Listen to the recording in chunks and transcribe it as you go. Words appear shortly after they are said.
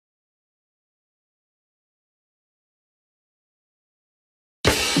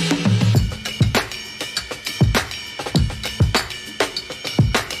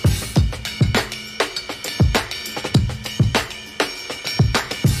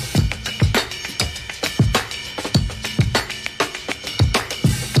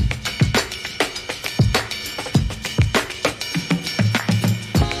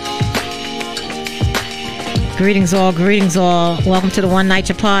Greetings all, greetings all. Welcome to the One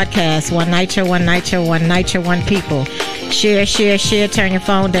NYCHA podcast. One NYCHA, one NYCHA, one NYCHA, one people. Share, share, share. Turn your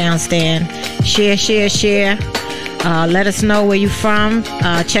phone down, Stan. Share, share, share. Let us know where you're from.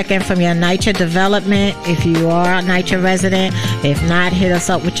 Check in from your NYCHA development if you are a NYCHA resident. If not, hit us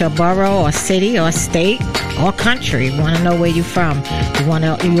up with your borough or city or state or country. We want to know where you're from. We want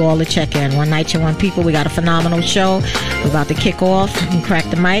you all to check in. One NYCHA, one people. We got a phenomenal show. We're about to kick off and crack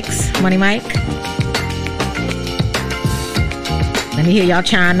the mics. Money Mike. Let me hear y'all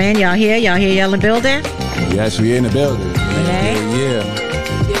chime in. Y'all here? Y'all here? Y'all in the building? Yes, we in the building. Renee? Yeah.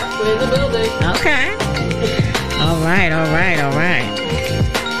 Yeah, we're in the building. Okay. All right, all right, all right.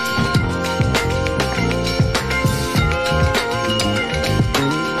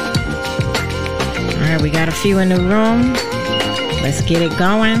 All right, we got a few in the room. Let's get it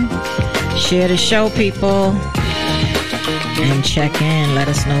going. Share the show, people. And check in. Let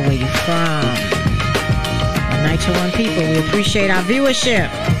us know where you're from. NYCHA One People. We appreciate our viewership.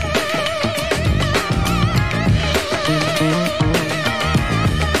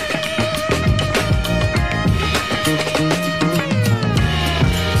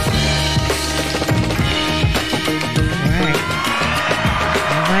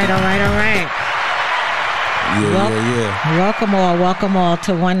 All right. Yeah. Welcome all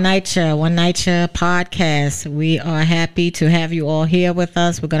to One NYCHA podcast. We are happy to have you all here with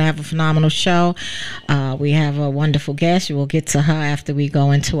us. We're going to have a phenomenal show. We have a wonderful guest. We'll get to her after we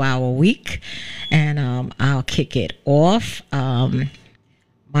go into our week, and I'll kick it off.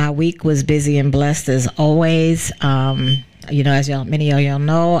 My week was busy and blessed as always. You know, as many of y'all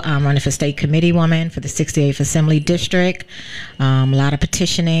know, I'm running for state committee woman for the 68th Assembly District. A lot of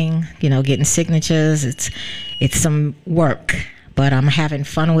petitioning, getting signatures. It's some work, but I'm having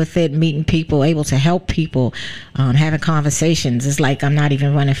fun with it, meeting people, able to help people, having conversations. It's like I'm not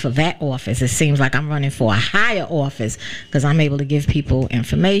even running for that office. It seems like I'm running for a higher office because I'm able to give people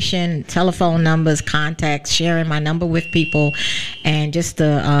information, telephone numbers, contacts, sharing my number with people. And just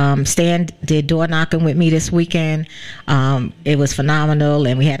Stan did door knocking with me this weekend. It was phenomenal,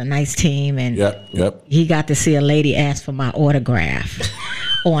 and we had a nice team. And Yep. he got to see a lady ask for my autograph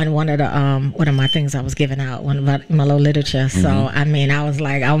on one of my things I was giving out, one of my little literature. So I mean, I was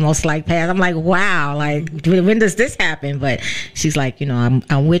like, almost like pass. I'm like, wow, like when does this happen? But she's like,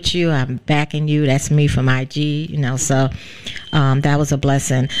 I'm with you, I'm backing you. That's me from IG, So that was a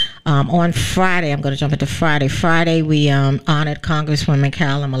blessing. On Friday, I'm going to jump into Friday. Friday, we honored Congresswoman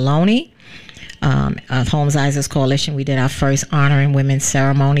Carolyn Maloney. Of Homes Isaacs Coalition. We did our first honoring women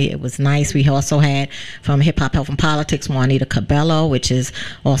ceremony. It was nice. We also had from Hip Hop Health and Politics, Juanita Cabello, which is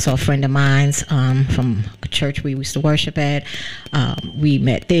also a friend of mine's from a church we used to worship at. We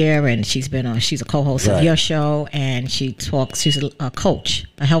met there, and she's a co-host of your show, and she talks. She's a coach,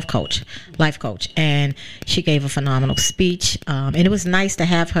 a health coach, life coach, and she gave a phenomenal speech. And it was nice to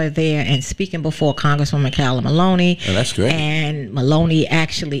have her there and speaking before Congresswoman Carolyn Maloney. Oh, that's great. And Maloney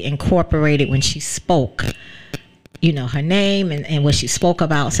actually incorporated when she spoke, her name and what she spoke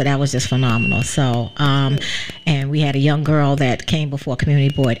about. So that was just phenomenal. So, and we had a young girl that came before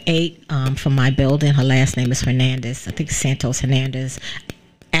Community Board 8 from my building. Her last name is Hernandez. I think Santos Hernandez.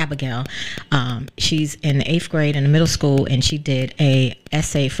 Abigail. She's in the 8th grade in the middle school, and she did a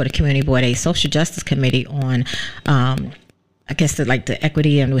essay for the Community Board 8 Social Justice Committee on I guess the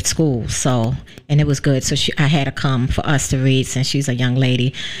equity and with schools. So, and it was good. So I had her come for us to read since she's a young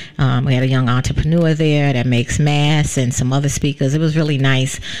lady. We had a young entrepreneur there that makes masks and some other speakers. It was really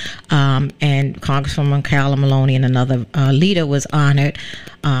nice. And Congresswoman Carolyn Maloney and another leader was honored.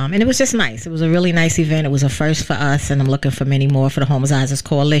 And it was just nice. It was a really nice event. It was a first for us, and I'm looking for many more for the Homes Isaacs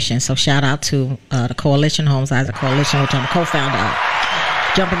Coalition. So shout out to the coalition, Homes Isaacs Coalition, which I'm a co-founder of.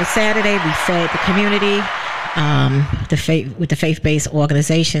 Jumping to Saturday, we fed the community. With the faith-based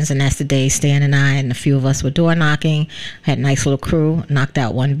organizations, and that's the day Stan and I and a few of us were door knocking. Had a nice little crew, knocked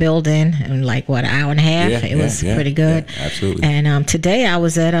out one building in an hour and a half. It was pretty good. Yeah, absolutely. And today I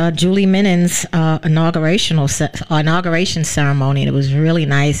was at Julie Minnin's inauguration ceremony, and it was really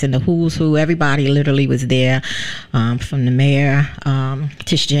nice. And the who's who, everybody literally was there, from the mayor,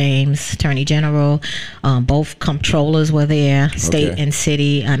 Tish James, Attorney General, both comptrollers were there, state and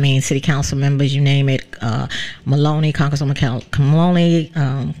city. I mean, city council members, you name it. Maloney, Congresswoman Maloney,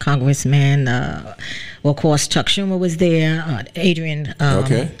 Congressman, of course, Chuck Schumer was there. Adriana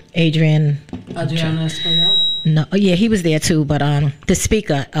Espaillat? No, yeah, he was there too. But the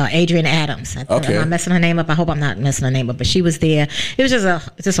speaker, Adrian Adams. I'm not messing her name up. I hope I'm not messing her name up. But she was there. It was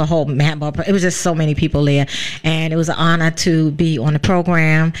just a whole it was just so many people there, and it was an honor to be on the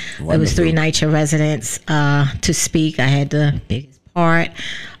program. Wonderful. It was 3 NYCHA residents to speak. I had the biggest part.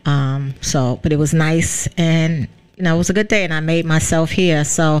 But it was nice, and it was a good day, and I made myself here.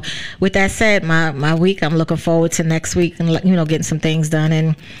 So with that said, my week, I'm looking forward to next week and, getting some things done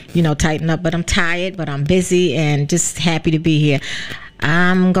and, tighten up. But I'm tired, but I'm busy and just happy to be here.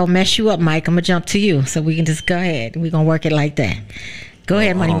 I'm going to mess you up, Mike. I'm going to jump to you so we can just go ahead. We're going to work it like that. Go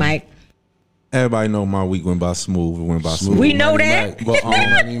ahead, Money Mike. Everybody know my week went by smooth. It went by smooth. We know that. But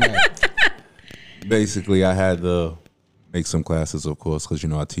basically, I had to make some classes, of course, because,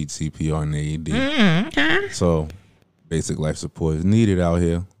 I teach CPR and AED. Okay. So basic life support is needed out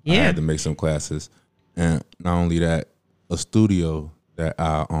here. Yeah. I had to make some classes. And not only that, a studio that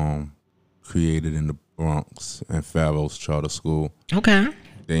I created in the Bronx and Pharaoh's Charter School. Okay.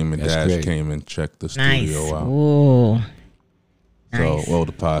 Damon Dash came and checked the studio out. Ooh. So,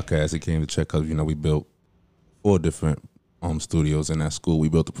 the podcast, he came to check because, we built 4 different studios in that school. We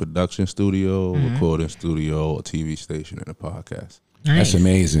built a production studio, recording studio, a TV station, and a podcast. Nice. That's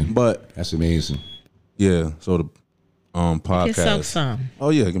amazing. That's amazing. Yeah. So the podcast. Get yourself some. Oh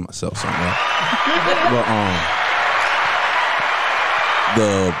yeah, get myself some. Right? But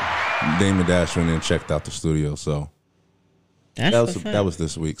the Damon Dash went in and checked out the studio. So that was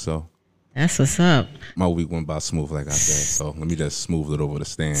this week. So. That's what's up. My week went by smooth, like I said. So let me just smooth it over to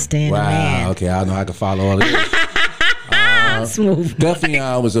Stan. Wow. Okay, I know I can follow all of this. Smooth. Definitely,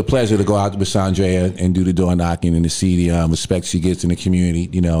 it was a pleasure to go out with Saundrea and do the door knocking and to see the respect she gets in the community.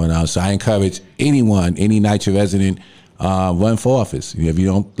 And so I encourage anyone, any NYCHA resident, run for office. If you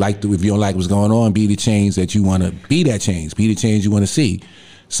don't like what's going on, be the change that you want to be. That change, be the change you want to see.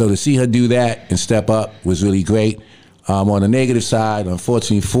 So to see her do that and step up was really great. On the negative side,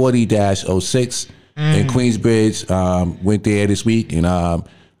 unfortunately, 40-06 in Queensbridge went there this week, and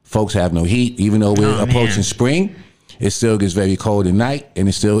folks have no heat. Even though we're approaching spring, it still gets very cold at night, and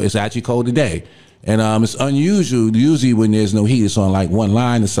it's actually cold today. And it's unusual. Usually when there's no heat, it's on like one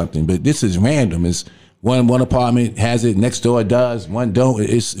line or something. But this is random. It's one apartment has it, next door does, one don't.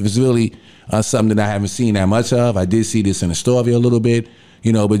 It's really something that I haven't seen that much of. I did see this in Astoria a little bit,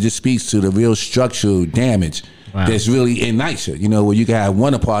 but it just speaks to the real structural damage. Wow. That's really in NYCHA, where you can have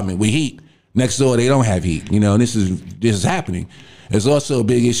one apartment with heat. Next door, they don't have heat, and this is happening. There's also a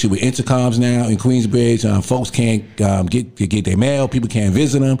big issue with intercoms now in Queensbridge. Folks can't get their mail. People can't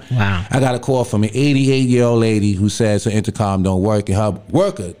visit them. Wow. I got a call from an 88-year-old lady who says her intercom don't work, and her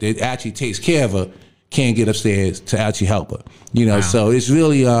worker that actually takes care of her can't get upstairs to actually help her. Wow. So it's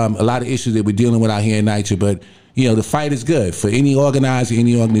really a lot of issues that we're dealing with out here in NYCHA, but the fight is good. For any organizer,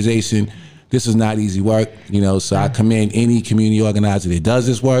 any organization, this is not easy work, so I commend any community organizer that does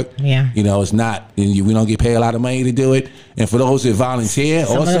this work. Yeah. It's not, we don't get paid a lot of money to do it. And for those that volunteer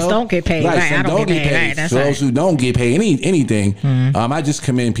some also. Some of us don't get paid. Right, some don't get paid. Right, that's for those who don't get paid anything, I just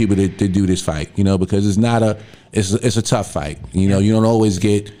commend people to do this fight, because it's not it's a tough fight. You don't always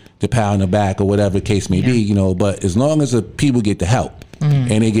get the pat on the back or whatever the case may be, but as long as the people get the help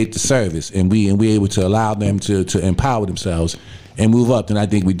and they get the service and we able to allow them to empower themselves and move up, then I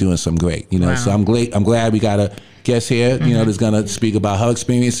think we're doing something great. Wow. So I'm glad we got a guest here, that's gonna speak about her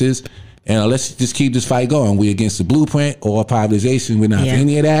experiences. And let's just keep this fight going. We're against the blueprint or privatization. We're not for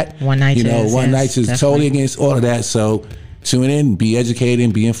any of that. One NYCHA is totally against all of that. So tune in, be educated,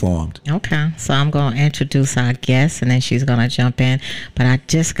 and be informed. Okay, so I'm going to introduce our guest, and then she's going to jump in. But I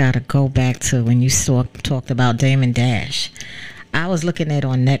just got to go back to when you talked about Damon Dash. I was looking at it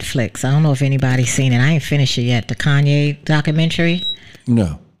on Netflix. I don't know if anybody's seen it. I ain't finished it yet. The Kanye documentary.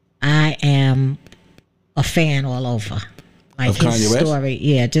 No. I am a fan all over. Like his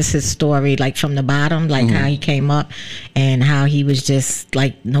story, just his story, like from the bottom, like how he came up and how he was just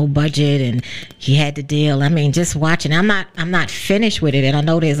like no budget and he had to deal. I mean, just watching. I'm not finished with it, and I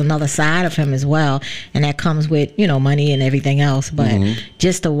know there's another side of him as well, and that comes with money and everything else. But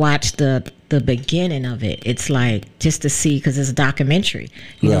just to watch the beginning of it, it's like just to see, because it's a documentary,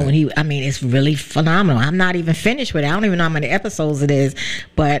 you know, when it's really phenomenal. I'm not even finished with it. I don't even know how many episodes it is,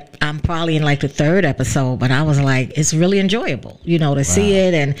 but I'm probably in like the 3rd episode. But I was like, it's really enjoyable, to see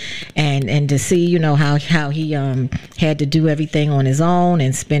it and to see, how he had to do everything on his own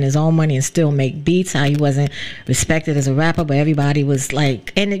and spend his own money and still make beats. How he wasn't respected as a rapper, but everybody was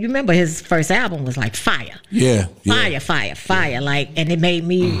like, and you remember his first album was like fire. Fire. Like, and it made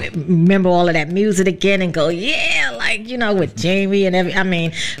me remember all of that music again and go, with Jamie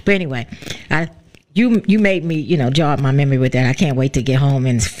and but anyway, you made me, jog my memory with that. I can't wait to get home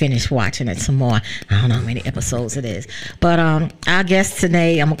and finish watching it some more. I don't know how many episodes it is. But our guest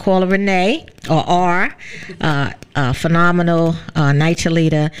today, I'm going to call her Renee, or R, phenomenal NYCHA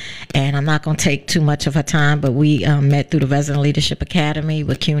leader. And I'm not going to take too much of her time, but we met through the Resident Leadership Academy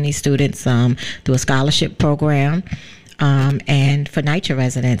with CUNY students through a scholarship program. and for NYCHA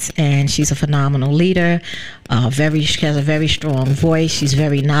residents. And she's a phenomenal leader. She has a very strong voice. She's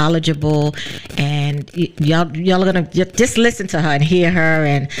very knowledgeable, and y'all are gonna just listen to her and hear her.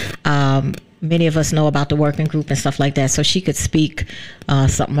 And many of us know about the working group and stuff like that, so she could speak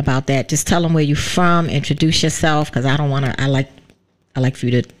something about that. Just tell them where you're from, introduce yourself, because I like for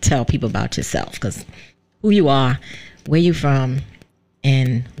you to tell people about yourself, because who you are, where you from,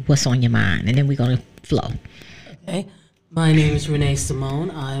 and what's on your mind, and then we're going to flow. Okay. My name is Renée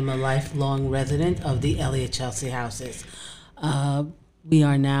Simone. I'm a lifelong resident of the Elliott Chelsea Houses. We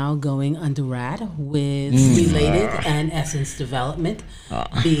are now going undergrad with Related and Essence Development,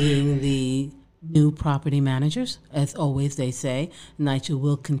 being the new property managers. As always, they say, NYCHA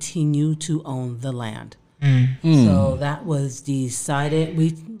will continue to own the land. So that was decided.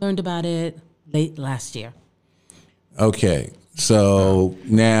 We learned about it late last year. Okay. So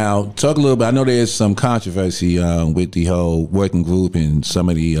now talk a little bit. I know there's some controversy with the whole working group and some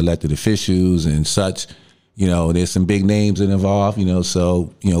of the elected officials and such. You know, there's some big names involved, you know,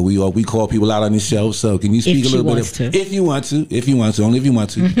 so, you know, we call people out on this show. So can you speak a little bit? If you want to, only if you want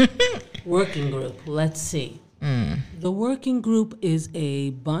to. Working group, let's see. The working group is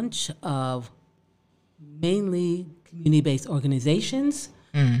a bunch of mainly community-based organizations.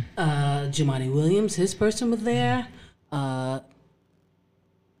 Jumani Williams, his person was there.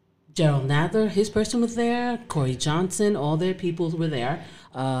 Gerald Nadler, his person was there. Corey Johnson, all their people were there.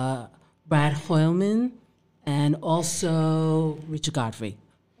 Brad Hoylman, and also Richard Godfrey.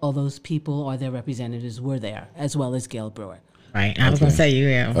 All those people or their representatives were there, as well as Gail Brewer. Right. I was going to say you.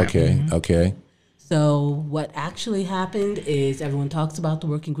 Yeah. Okay. So what actually happened is everyone talks about the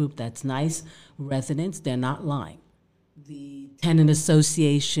working group. That's nice. Residents, they're not lying. The tenant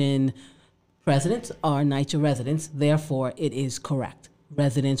association presidents are NYCHA residents. Therefore, it is correct.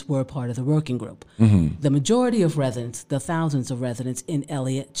 Residents were part of the working group. The majority of residents, the thousands of residents in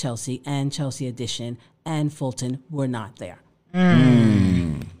Elliott, Chelsea, and Chelsea Addition and Fulton were not there.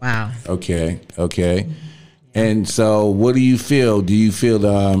 Wow. Okay. And so what do you feel? Do you feel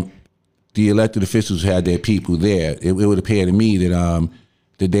the elected officials had their people there? It would appear to me that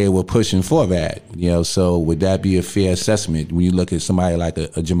they were pushing for that. You know, so would that be a fair assessment when you look at somebody like a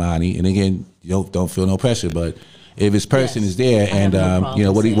Jumani? And again, you don't feel no pressure, but if this person is there, and you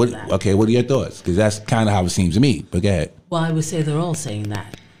know, what are your thoughts? Because that's kind of how it seems to me. But go ahead. Well, I would say they're all saying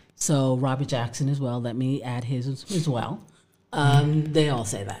that. So Robert Jackson as well. Let me add his as well. They all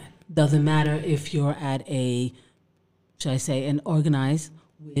say that. Doesn't matter if you're at an organized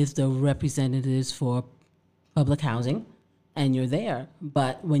with the representatives for public housing, and you're there.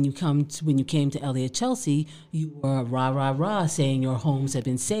 But when you came to Elliott Chelsea, you were rah saying your homes have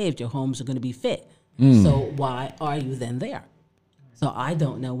been saved, your homes are going to be fit. So why are you then there? So I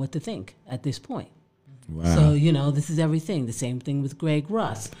don't know what to think at this point. Wow. So, you know, this is everything. The same thing with Greg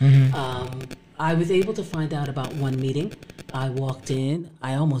Russ. I was able to find out about one meeting. I walked in.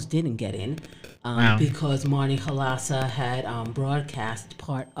 I almost didn't get in because Marnie Halassa had broadcast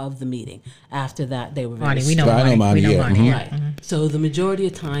part of the meeting. After that, they were very we know Marnie. Right. So the majority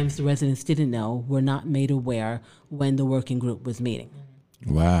of times, the residents didn't know, were not made aware when the working group was meeting.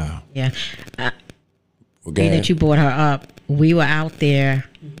 Wow. Yeah. That you brought her up, we were out there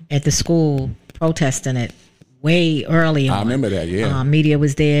at the school protesting it way early on. I remember that, yeah. Media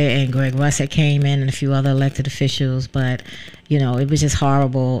was there, and Greg Russ had came in, and a few other elected officials, but, you know, it was just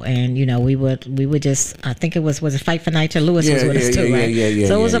horrible, and, you know, we would just, I think it was a Fight for NYCHA. Lewis was with us too, right? Yeah,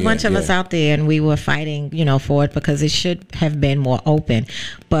 so it was a bunch of us out there, and we were fighting, you know, for it, because it should have been more open.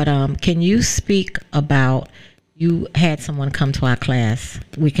 But can you speak about, you had someone come to our class.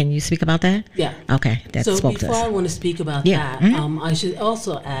 Can you speak about that? Yeah. Okay, that so spoke to us. So before I want to speak about that, I should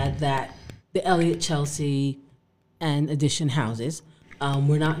also add that the Elliott, Chelsea, and Addition houses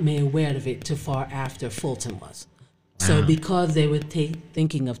were not made aware of it too far after Fulton was. Wow. So because they were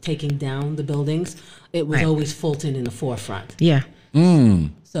thinking of taking down the buildings, it was always Fulton in the forefront. Yeah.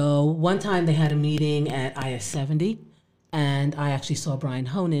 So one time they had a meeting at IS 70, and I actually saw Brian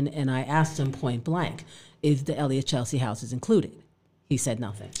Honan, and I asked him point blank, is the Elliott Chelsea houses included? He said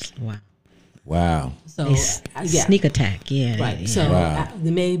nothing. Wow. So sneak attack, Right. Yeah. So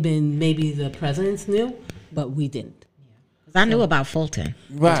there may have been, maybe the presidents knew, but we didn't. I knew about Fulton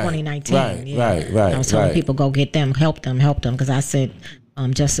in 2019. Right. So people go get them, help them, because I said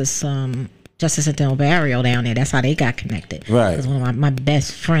Justice Antonio Barrio down there. That's how they got connected. Right. Because one of my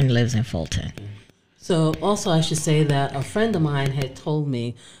best friend lives in Fulton. So also I should say that a friend of mine had told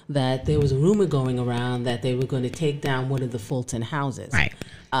me that there was a rumor going around that they were going to take down one of the Fulton houses. Right.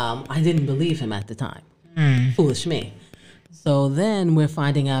 I didn't believe him at the time. Foolish me. So then we're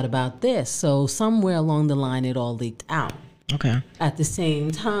finding out about this. So somewhere along the line, it all leaked out. Okay. At the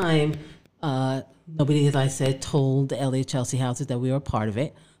same time, nobody, as I said, told the Elliott Chelsea Houses that we were a part of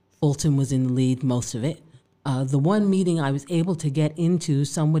it. Fulton was in the lead most of it. The one meeting I was able to get into,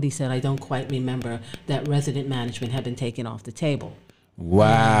 somebody said, I don't quite remember, that resident management had been taken off the table.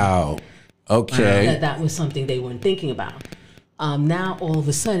 Wow. Okay. That was something they weren't thinking about. Now, all of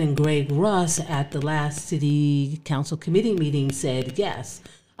a sudden, Greg Russ at the last city council committee meeting said yes,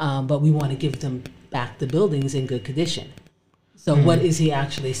 but we want to give them back the buildings in good condition. So what is he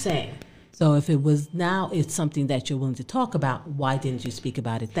actually saying? So if it was now it's something that you're willing to talk about, why didn't you speak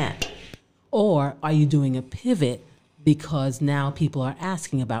about it then? Or are you doing a pivot because now people are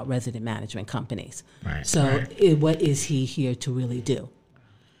asking about resident management companies? Right. So what is he here to really do?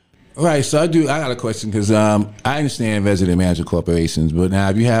 Right. So I got a question because I understand resident management corporations, but now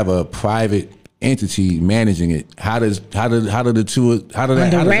if you have a private entity managing it, how does that work? How does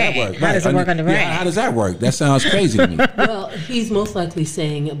it work under rag? How does that work? That sounds crazy to me. Well, he's most likely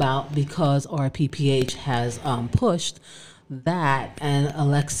saying about because RPPH has pushed that, and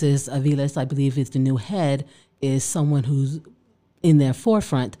Alexis Aviles, I believe, is the new head, is someone who's in their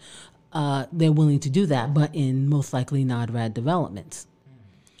forefront. They're willing to do that, but in most likely non-rad developments.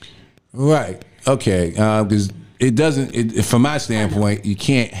 Right. Okay. Because it doesn't. From my standpoint, you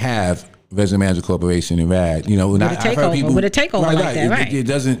can't have resident management corporation in rad. You know, with a takeover like that, right? It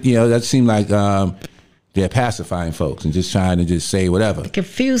doesn't. You know, that seemed like they're pacifying folks and just trying to just say whatever.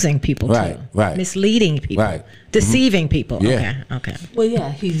 Confusing people, right? Too. Right. Misleading people, right? Deceiving people. Yeah. Okay. Well,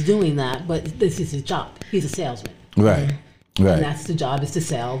 yeah, he's doing that, but this is his job. He's a salesman, right? Right. And that's the job, is to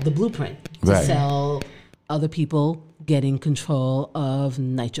sell the blueprint, to right. sell other people getting control of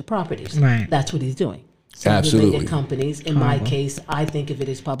NYCHA properties. Right. That's what he's doing. So absolutely. Related companies. In my case, I think of it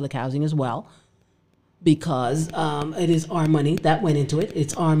as public housing as well, because it is our money that went into it.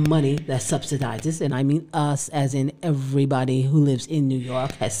 It's our money that subsidizes, and I mean us as in everybody who lives in New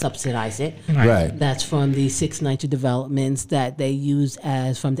York has subsidized it. Right. That's from the 6 NYCHA developments that they use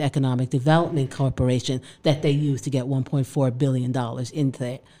as from the Economic Development Corporation that they use to get $1.4 billion into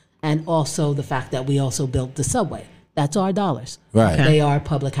it. And also the fact that we also built the subway. That's our dollars. Right. They are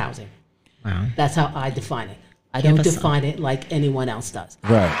public housing. Wow. That's how I define it. I don't define it like anyone else does.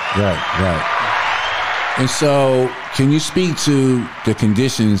 Right. And so, can you speak to the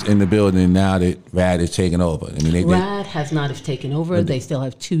conditions in the building now that RAD is taking over? I mean, RAD has not have taken over. They still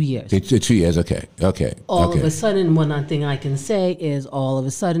have 2 years. 2 years, okay. All of a sudden, one thing I can say is all of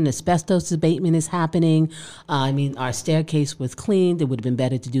a sudden asbestos abatement is happening. I mean, our staircase was cleaned. It would have been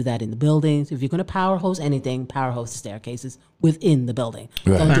better to do that in the buildings. If you're going to power hose anything, power hose the staircases within the building.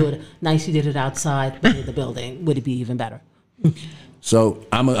 Right. Don't do it. Nice you did it outside, but in the building. Would it be even better? So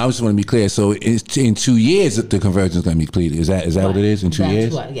I just want to be clear. So in 2 years, the conversion is going to be completed. Is that what it is in 2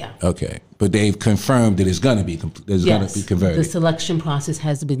 years? What, yeah. Okay, but they've confirmed that it's going to be going to be converted. The selection process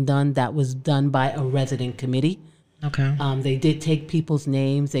has been done. That was done by a resident committee. Okay. They did take people's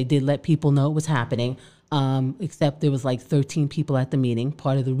names. They did let people know it was happening. Except there was like 13 people at the meeting.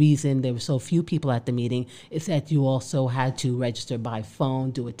 Part of the reason there were so few people at the meeting is that you also had to register by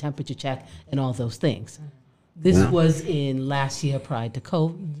phone, do a temperature check, and all those things. This was in last year prior to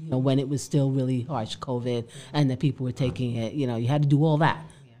COVID, when it was still really harsh COVID, and that people were taking it, you had to do all that.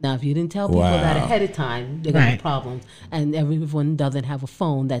 Now, if you didn't tell people that ahead of time, they're going to have problems. And everyone doesn't have a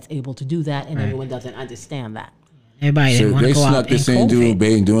phone that's able to do that, and everyone doesn't understand that. Everybody didn't want to go out this in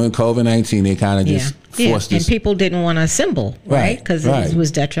during COVID-19. They kind of just forced this. And people didn't want to assemble, right? Because it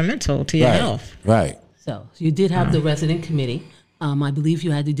was detrimental to your health. Right. So you did have the resident committee. I believe you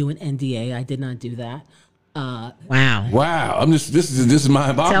had to do an NDA. I did not do that. Wow. This is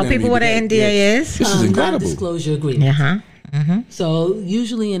mind-boggling. Tell people what an NDA is. This is incredible. Non-disclosure agreement. So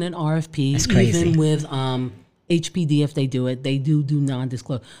usually in an RFP, even with HPD, if they do it, they do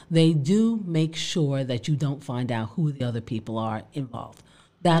non-disclosure. They do make sure that you don't find out who the other people are involved.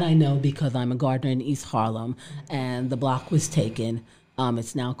 That I know because I'm a gardener in East Harlem, and the block was taken.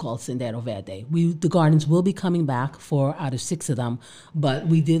 It's now called Sendero Verde. The gardens will be coming back, 4 out of 6 of them, but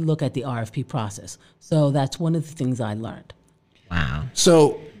we did look at the RFP process. So that's one of the things I learned. Wow.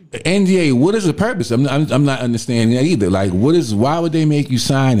 So NDA, what is the purpose? I'm not understanding that either. Like, why would they make you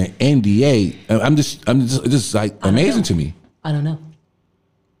sign an NDA? I'm just like amazing to me. I don't know.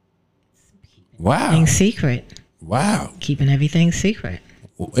 Wow. Being secret. Wow. Keeping everything secret.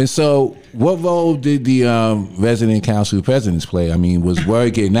 And so, what role did the resident council presidents play? I mean, was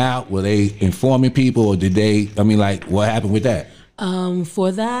word getting out? Were they informing people, or did they? I mean, like, what happened with that?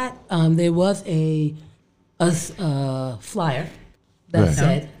 For that, there was a flyer that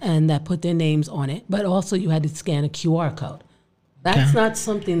said, and that put their names on it. But also you had to scan a QR code. That's not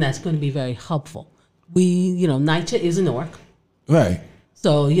something that's going to be very helpful. NYCHA is a Newark. Right.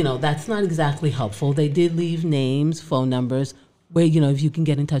 So, that's not exactly helpful. They did leave names, phone numbers, where, if you can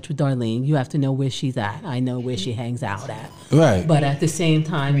get in touch with Darlene, you have to know where she's at. I know where she hangs out at. Right. But at the same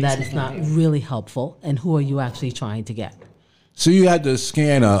time, that is not really helpful. And who are you actually trying to get? So you had to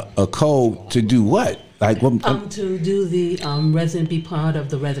scan a code to do what? Like what? To do the resident, be part of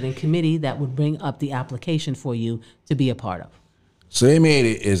the resident committee that would bring up the application for you to be a part of. So they made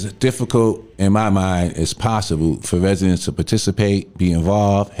it as difficult, in my mind, as possible for residents to participate, be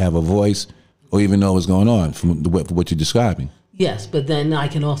involved, have a voice, or even know what's going on from what you're describing. Yes, but then I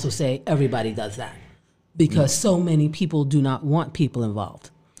can also say everybody does that because so many people do not want people involved.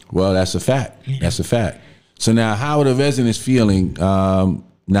 Well, that's a fact. That's a fact. So now how are the residents feeling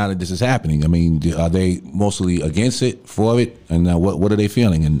now that this is happening? I mean, are they mostly against it, for it? And now what are they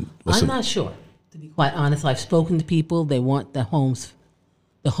feeling? And I'm not sure. To be quite honest, I've spoken to people. They want the homes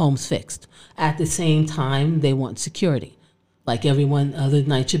fixed. At the same time, they want security. Like everyone, other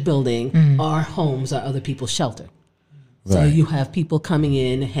NYCHA building, our homes are other people's shelter. Right. So you have people coming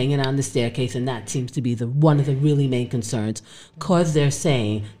in, hanging on the staircase, and that seems to be one of the really main concerns, because they're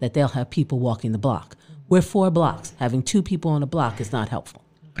saying that they'll have people walking the block. We're 4 blocks. Having 2 people on a block is not helpful.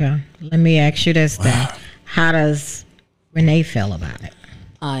 Okay. Let me ask you this then. How does Renee feel about it?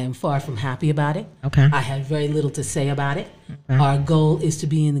 I am far from happy about it. Okay. I have very little to say about it. Okay. Our goal is to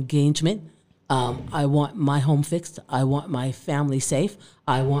be in engagement. I want my home fixed. I want my family safe.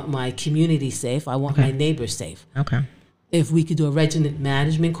 I want my community safe. I want my neighbors safe. Okay. If we could do a resident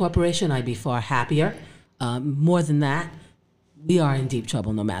management corporation, I'd be far happier. More than that, we are in deep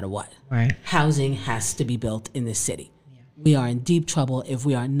trouble no matter what. Right. Housing has to be built in this city. Yeah. We are in deep trouble if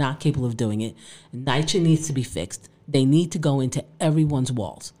we are not capable of doing it. NYCHA needs to be fixed. They need to go into everyone's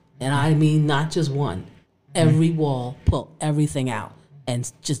walls. And I mean not just one. Every wall, pull everything out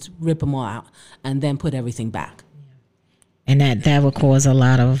and just rip them all out and then put everything back. And that would cause a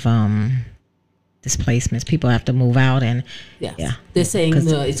lot of displacements. People have to move out and they're saying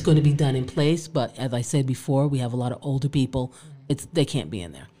it's going to be done in place, but as I said before, we have a lot of older people. They can't be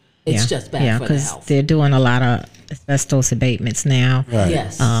in there. It's just bad for their health. Because they're doing a lot of asbestos abatements now. Right.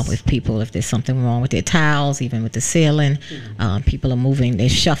 Yes. With people, if there's something wrong with their tiles, even with the ceiling, people are moving, they're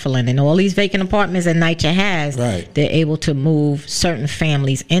shuffling. And all these vacant apartments that NYCHA has, they're able to move certain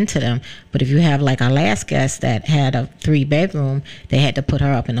families into them. But if you have like our last guest that had a 3-bedroom, they had to put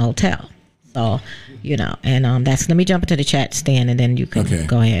her up in a hotel. So, and let me jump into the chat stand and then you can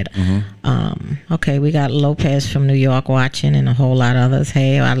go ahead. Okay, we got Lopez from New York watching and a whole lot of others.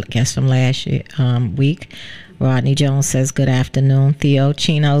 Hey, I guess from last week. Rodney Jones says, good afternoon. Theo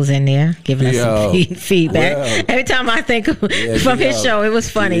Chino's in there giving us some feedback. Well, every time I think from his show, it was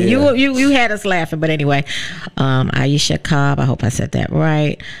funny. You had us laughing, but anyway. Aisha Cobb, I hope I said that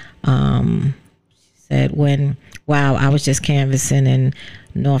right. She said, I was just canvassing in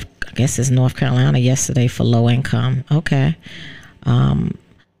North Carolina yesterday for low income. Okay.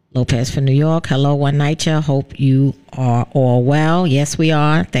 Lopez from New York. Hello, One NYCHA. Hope you are all well. Yes, we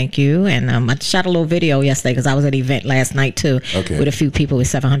are. Thank you. And I shot a little video yesterday because I was at an event last night too with a few people with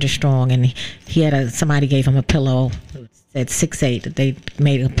 700 strong, and he had somebody gave him a pillow. It said 6'8". They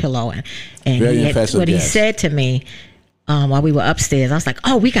made a pillow, and he said to me. While we were upstairs, I was like,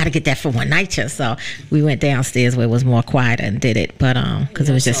 "Oh, we got to get that for One NYCHA." So we went downstairs where it was more quiet and did it, but because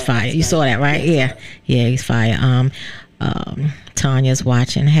it was just fire. You saw that, right? Yeah, he's fire. Tanya's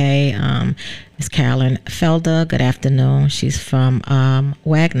watching. Hey, Miss Carolyn Felder. Good afternoon. She's from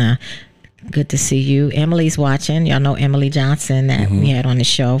Wagner. Good to see you. Emily's watching. Y'all know Emily Johnson that we had on the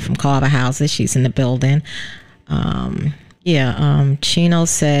show from Carver Houses. She's in the building. Chino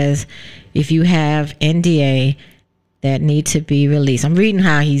says, if you have NDA that need to be released. I'm reading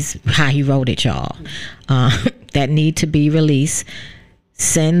how he wrote it, y'all. That need to be released.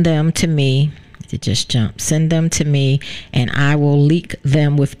 Send them to me. Send them to me, and I will leak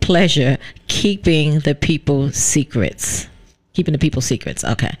them with pleasure. Keeping the people's secrets. Okay.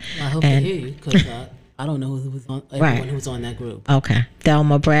 Well, I hope they hear you because I don't know who was on. Everyone who was on that group. Okay.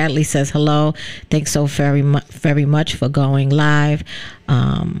 Thelma Bradley says hello. Thanks so very much for going live.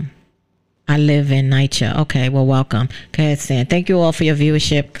 I live in NYCHA. Okay, well, welcome. Go ahead, Stan. Thank you all for your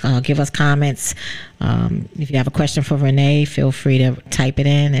viewership. Give us comments. If you have a question for Renee, feel free to type it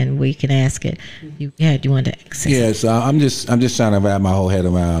in, and we can ask it. You want to? Yes, I'm just trying to wrap my whole head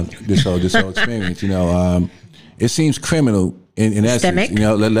around this whole experience. It seems criminal in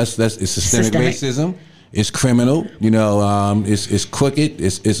essence. It's systemic racism. It's criminal. It's crooked.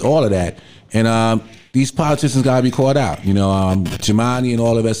 It's all of that. And these politicians got to be caught out. You know, Jemani and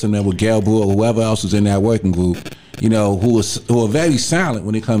all the rest of them, with Gail Brewer, whoever else was in that working group, you know, who are very silent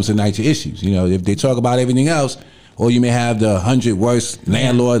when it comes to NYCHA issues. You know, if they talk about everything else, or you may have the 100 worst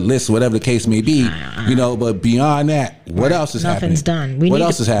landlord list, whatever the case may be, you know, but beyond that, what else is happening? Nothing's done. What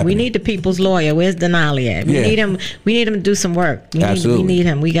else is happening? We need the people's lawyer. Where's Denali at? We need him. We need him to do some work. We need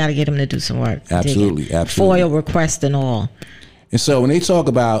him. We got to get him to do some work. Absolutely. FOIA request and all. And so when they talk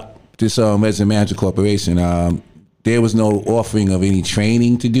about this resident management corporation, there was no offering of any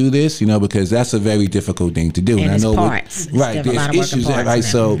training to do this, you know, because that's a very difficult thing to do. And I know parts. Right, there's issues there, right?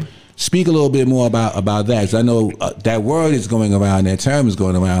 So speak a little bit more about that, because I know that word is going around, that term is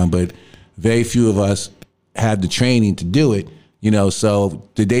going around, but very few of us have the training to do it, you know. So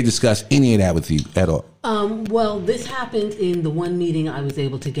did they discuss any of that with you at all? Well, this happened in the one meeting I was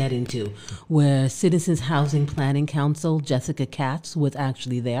able to get into, where Citizens Housing Planning Council, Jessica Katz, was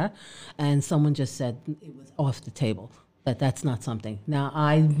actually there, and someone just said it was off the table. That's not something. Now,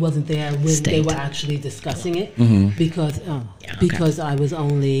 I wasn't there when they were actually discussing it, because I was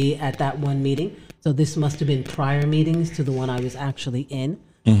only at that one meeting. So this must have been prior meetings to the one I was actually in.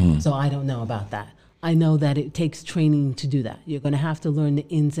 So I don't know about that. I know that it takes training to do that. You're going to have to learn the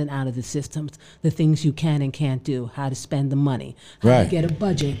ins and outs of the systems, the things you can and can't do, how to spend the money, how to get a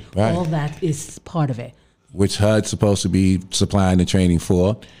budget. All that is part of it. Which HUD's supposed to be supplying the training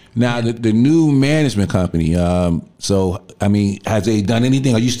for. Now, the new management company, so, I mean, has they done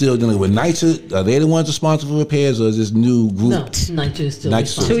anything? Are you still dealing with NYCHA? Are they the ones responsible for repairs, or is this new group? No, NYCHA is still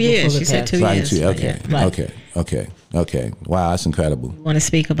responsible 2 years. for She said 2 repairs. years. Okay. Wow, that's incredible. You want to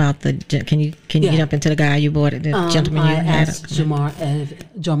speak about can you jump into the guy you bought it, the gentleman I you had? asked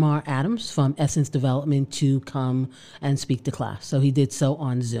Jamar Adams from Essence Development to come and speak to class. So he did so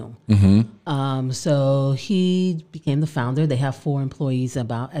on Zoom. So he became the founder. They have 4 employees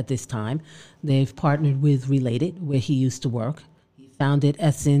at this time. They've partnered with Related, where he used to work. He founded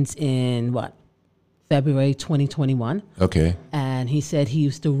Essence in February 2021. Okay. And he said he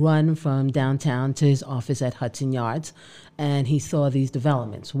used to run from downtown to his office at Hudson Yards, and he saw these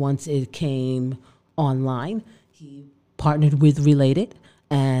developments. Once it came online, he partnered with Related,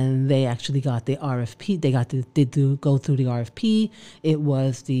 and they actually got the RFP. They did go through the RFP. It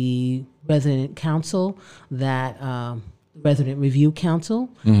was the resident council Resident Review Council.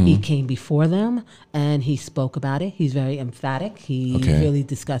 He came before them and he spoke about it. He's very emphatic. He really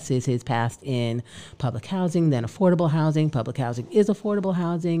discusses his past in public housing, then affordable housing. Public housing is affordable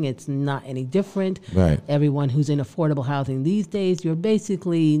housing. It's not any different. Right. Everyone who's in affordable housing these days, you're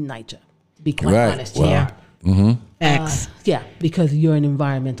basically NYCHA, to be quite honest. Wow. Facts. Because you're in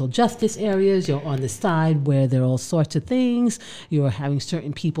environmental justice areas, you're on the side where there are all sorts of things, you're having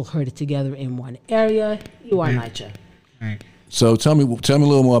certain people herded together in one area, you are NYCHA. Right. So tell me a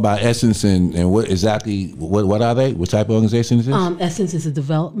little more about Essence and what exactly, what are they? What type of organization is this? Essence is a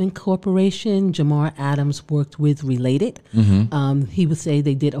development corporation. Jamar Adams worked with Related. He would say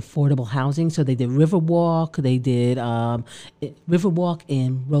they did affordable housing. So they did Riverwalk. They did Riverwalk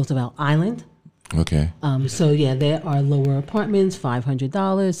in Roosevelt Island. Okay. There are lower apartments, $500,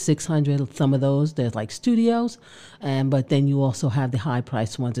 $600. Some of those there's like studios, but then you also have the high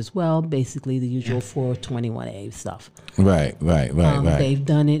priced ones as well. Basically, the usual 421A stuff. Right. They've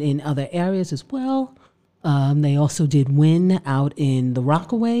done it in other areas as well. They also did Wynn out in the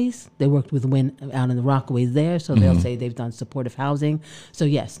Rockaways. They worked with Wynn out in the Rockaways there, so they'll say they've done supportive housing. So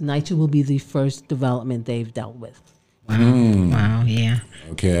yes, NYCHA will be the first development they've dealt with. Wow, yeah.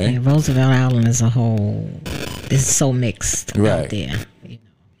 Okay. Yeah, Roosevelt Island as a whole is so mixed out there. You know.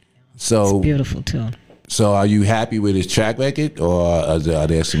 So it's beautiful too. So are you happy with his track record, or are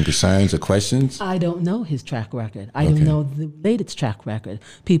there some concerns or questions? I don't know his track record. I don't know the Related's track record.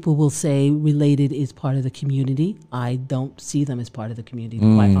 People will say Related is part of the community. I don't see them as part of the community, to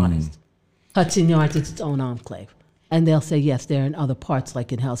be quite honest. Hudson Yards is its own enclave. And they'll say, yes, they're in other parts,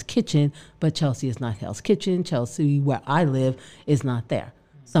 like in Hell's Kitchen, but Chelsea is not Hell's Kitchen. Chelsea, where I live, is not there.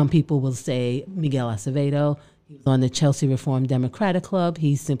 Some people will say Miguel Acevedo, he was on the Chelsea Reform Democratic Club.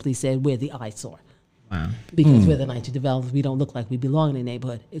 He simply said, we're the eyesore. Wow. Because we're the NYCHA developers, we don't look like we belong in the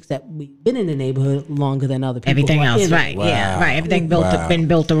neighborhood, except we've been in the neighborhood longer than other people. Everything else, right? Wow. Yeah, right. Everything been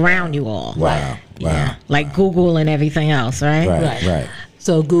built around you all. Wow. Yeah, like Google and everything else, right? Right.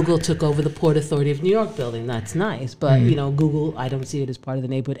 So Google took over the Port Authority of New York building. That's nice, but Google, I don't see it as part of the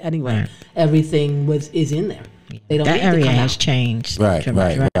neighborhood anyway. Everything is in there. They don't that need to area come has out. changed.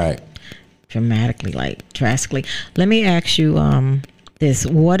 Right. Dramatically, like drastically. Let me ask you this: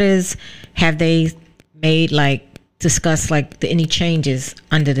 have they made discuss any changes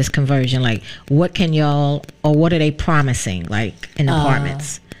under this conversion? Like, what can y'all, or what are they promising, like in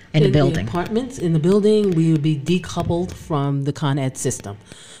apartments? in the building? The apartments in the building, we would be decoupled from the Con Ed system.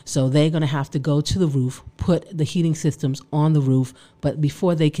 So they're going to have to go to the roof, put the heating systems on the roof, but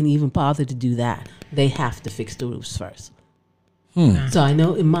before they can even bother to do that, they have to fix the roofs first. So I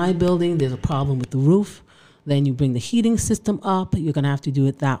know in my building, there's a problem with the roof. Then you bring the heating system up. You're going to have to do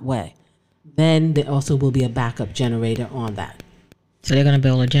it that way. Then there also will be a backup generator on that. So they're going to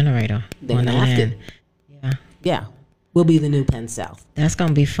build a generator on the land. Yeah. We'll be the new Penn South. That's going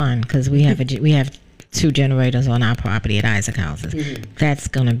to be fun because we have 2 generators on our property at Isaac Houses. That's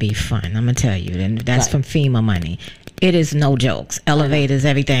going to be fun. I'm going to tell you. And that's from FEMA money. It is no jokes. Elevators,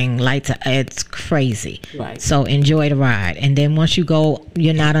 everything, lights, it's crazy. Right. So enjoy the ride. And then once you go,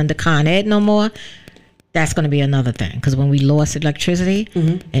 you're not under Con Ed no more. That's going to be another thing. Because when we lost electricity,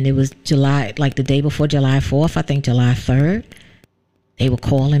 and it was July, like the day before July 4th, I think July 3rd, they were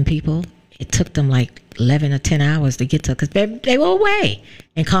calling people. It took them like 11 or 10 hours to get to, because they were away.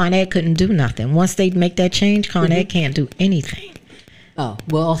 And Con Ed couldn't do nothing. Once they make that change, Con Ed can't do anything. Oh,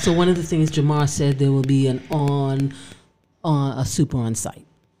 well, also one of the things Jamar said, there will be a super on site.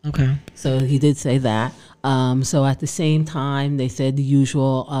 Okay. So he did say that. So at the same time, they said the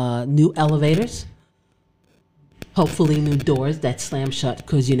usual new elevators. Hopefully new doors that slam shut,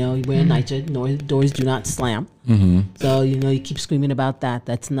 because, you know, we're in NYCHA, doors do not slam. So, you know, you keep screaming about that.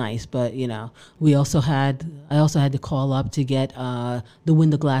 That's nice. But, you know, I also had to call up to get the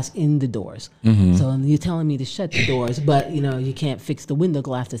window glass in the doors. So you're telling me to shut the doors, but, you know, you can't fix the window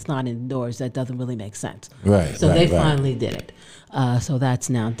glass that's not in the doors. That doesn't really make sense. Right. So they finally did it. So that's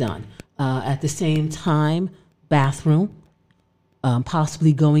now done. At the same time, bathroom.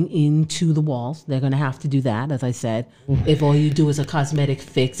 Possibly going into the walls. They're going to have to do that, as I said. If all you do is a cosmetic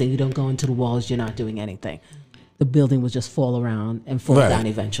fix and you don't go into the walls, you're not doing anything. The building will just fall around and fall down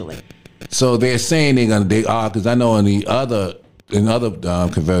eventually. So they're saying they are, because I know in other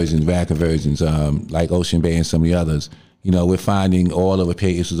conversions, VAD conversions, like Ocean Bay and some of the others, you know, we're finding all the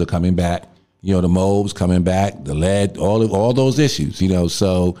repair issues are coming back. You know, the molds coming back, the lead, all those issues, you know.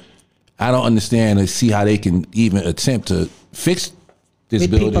 So I don't understand or see how they can even attempt to fix this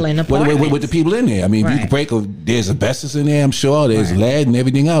with building people in with the people in there. I mean, you can break. There's asbestos in there. I'm sure there's lead and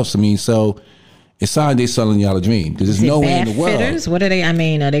everything else. I mean, so it sounds like they're selling y'all a dream, because there's nowhere in the world. Fitters? What are they? I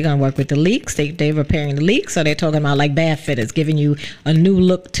mean, are they going to work with the leaks? They repairing the leaks, or they're talking about like bath fitters, giving you a new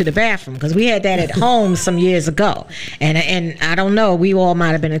look to the bathroom? Because we had that at home some years ago, and I don't know. We all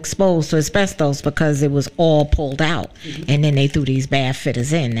might have been exposed to asbestos because it was all pulled out, and then they threw these bath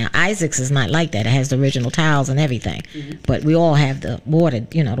fitters in. Now Isaac's is not like that. It has the original tiles and everything, but we all have the water,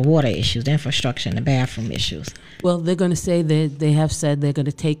 you know, the water issues, the infrastructure, and the bathroom issues. Well, they're going to say that they have said they're going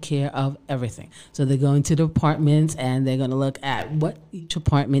to take care of everything. So they're going to the apartments and they're going to look at what each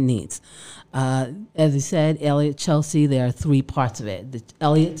apartment needs. As I said, Elliott, Chelsea, there are 3 parts of it. The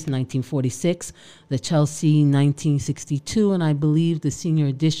Elliott's 1946, the Chelsea 1962, and I believe the senior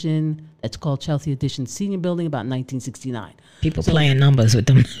edition, that's called Chelsea Edition Senior Building, about 1969. People playing numbers with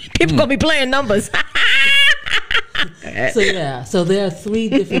them. People going to be playing numbers. So there are 3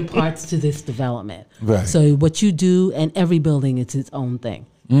 different parts to this development. Right. So what you do, and every building, it's its own thing.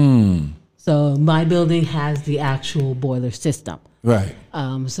 So my building has the actual boiler system. Right.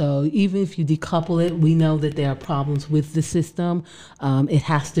 So even if you decouple it, we know that there are problems with the system. It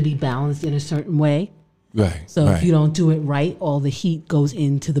has to be balanced in a certain way. Right. So if you don't do it right, all the heat goes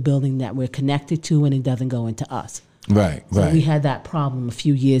into the building that we're connected to, and it doesn't go into us. Right. So we had that problem a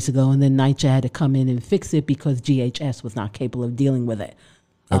few years ago, and then NYCHA had to come in and fix it because GHS was not capable of dealing with it.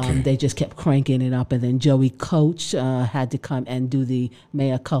 They just kept cranking it up, and then Joey Coach had to come and do the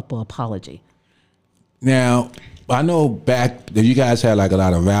mea culpa apology. Now, I know back that you guys had like a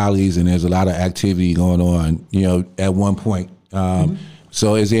lot of rallies and there's a lot of activity going on, you know, at one point.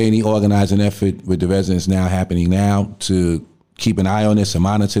 So is there any organizing effort with the residents now happening now to keep an eye on this and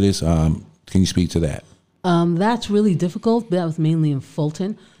monitor this? Can you speak to that? That's really difficult. That was mainly in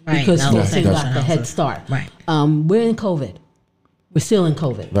Fulton because Fulton got the head start. Right. We're in COVID. We're still in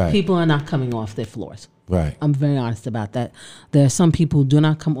COVID. Right. People are not coming off their floors. Right. I'm very honest about that. There are some people who do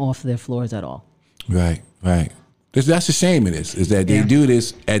not come off their floors at all. Right. That's the shame of this, is that they do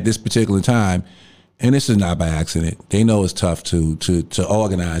this at this particular time, and this is not by accident. They know it's tough to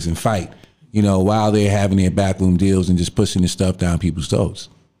organize and fight, you know, while they're having their backroom deals and just pushing this stuff down people's throats.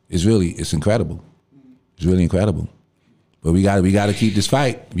 It's incredible. It's really incredible. But we got to keep this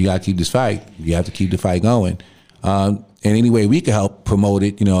fight. We got to keep this fight. We have to keep the fight going. And any way we can help promote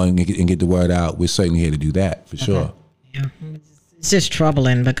it, you know, and get the word out, we're certainly here to do that, for sure. Yeah. It's just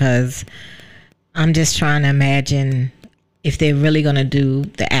troubling because I'm just trying to imagine if they're really going to do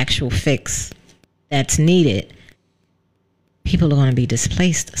the actual fix that's needed. people are going to be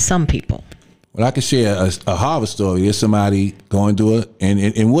displaced. Some people. Well, I could share a horror story. There's somebody going through it, and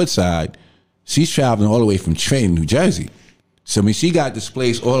in Woodside, she's traveling all the way from Trenton, New Jersey. So I mean, she got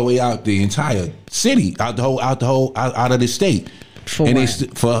displaced all the way out the entire city, out of the state,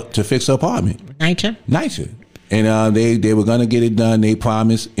 to fix her apartment. NYCHA. And they were gonna get it done. They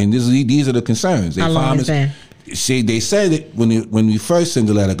promised, and these are the concerns. They How long has it been? They said that when we first sent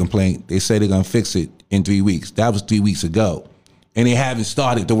the letter of complaint, they said they're gonna fix it in 3 weeks. That was 3 weeks ago, and they haven't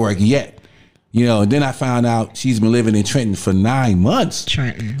started the work yet. You know, and then I found out she's been living in Trenton for 9 months.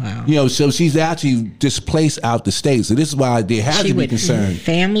 Trenton, wow. You know, so she's actually displaced out the state. So this is why they had to be concerned.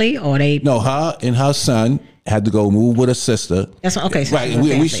 Family or they? No, her and her son had to go move with her sister. That's okay. So right, and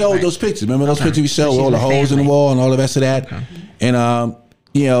we showed those pictures. Remember those pictures we showed, all the holes in the wall and all the rest of that. Okay. And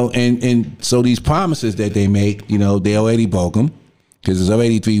you know, and so these promises that they make, you know, they already broke them because it's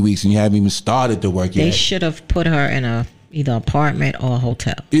already 3 weeks and you haven't even started the work yet. They should have put her in either apartment or a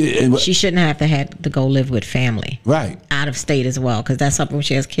hotel. She shouldn't have to go live with family. Right. Out of state as well, because that's something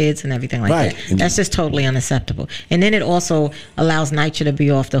she has kids and everything like that. And that's just totally unacceptable. And then it also allows NYCHA to be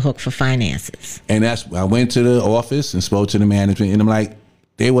off the hook for finances. And I went to the office and spoke to the management, and I'm like,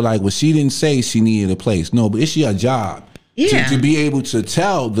 they were like, well, she didn't say she needed a place. No, but it's your job to be able to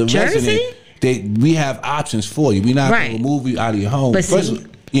tell the resident that we have options for you. We're not going to remove you out of your home. But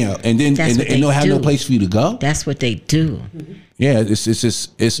you know, and then and they'll have no place for you to go. That's what they do. Yeah,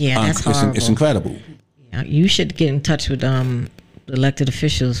 it's incredible. Yeah, you should get in touch with elected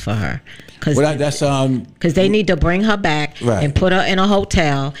officials for her, because they need to bring her back and put her in a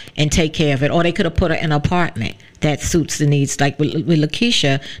hotel and take care of it, or they could have put her in an apartment that suits the needs. Like with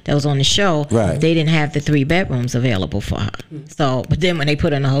Lakeisha that was on the show, they didn't have the 3 bedrooms available for her. So, but then when they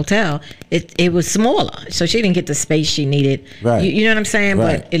put her in a hotel, it was smaller, so she didn't get the space she needed. You know what I'm saying?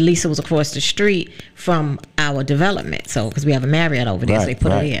 But at least it was across the street from our development. So, because we have a Marriott over there, so they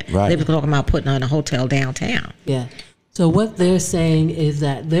put her there. They were talking about putting her in a hotel downtown. Yeah. So what they're saying is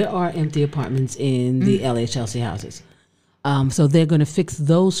that there are empty apartments in the Elliott Chelsea houses. So they're going to fix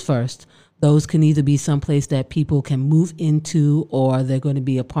those first. Those can either be someplace that people can move into, or they're going to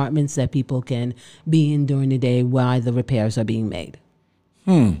be apartments that people can be in during the day while the repairs are being made.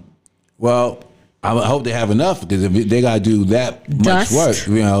 Well, I hope they have enough, because if they got to do that much work,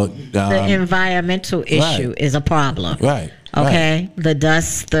 you know. The environmental issue is a problem. Okay? The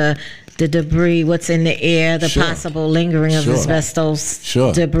dust, the debris, what's in the air, the possible lingering of asbestos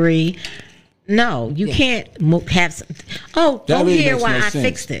debris. No, you can't have. Go here while I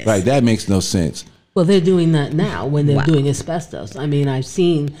fix this. Right, that makes no sense. Well, they're doing that now when they're doing asbestos. I mean, I've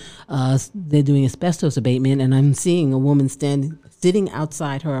seen they're doing asbestos abatement, and I'm seeing a woman sitting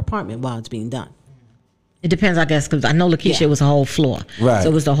outside her apartment while it's being done. It depends, I guess, because I know Lakeisha was a whole floor. So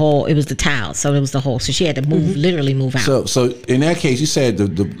it was the tiles. So it was the whole. So she had to literally move out. So in that case, you said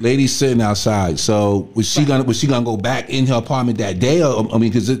the lady's sitting outside. So was she gonna go back in her apartment that day? Or, I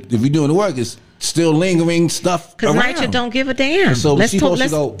mean, because if you're doing the work, it's still lingering stuff. Because NYCHA don't give a damn. So let's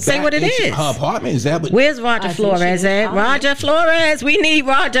say what it is. Her apartment is that? Where's Roger Flores at? Roger Flores. We need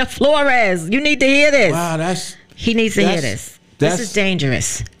Roger Flores. You need to hear this. Wow, he needs to hear this. This is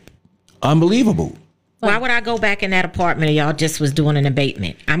dangerous. Unbelievable. Why would I go back in that apartment and y'all just was doing an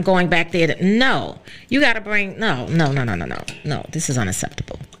abatement? I'm going back there no. You got to bring, no. This is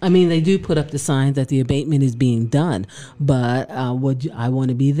unacceptable. I mean, they do put up the sign that the abatement is being done, but would I want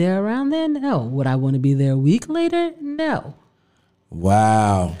to be there around then? No. Would I want to be there a week later? No.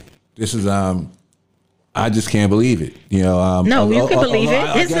 Wow. This is, I just can't believe it. You know, no, you can believe it.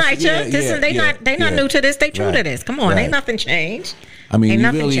 It's NYCHA. They're not new to this. They true to this. Come on, ain't nothing changed. I mean, ain't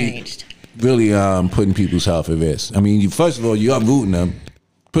nothing changed. Really putting people's health at risk. I mean, first of all, you're uprooting them,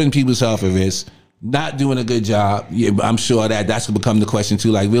 putting people's health at risk, not doing a good job. Yeah, I'm sure that's going to become the question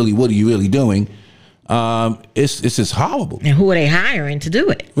too. Like, really, what are you really doing? It's just horrible. And who are they hiring to do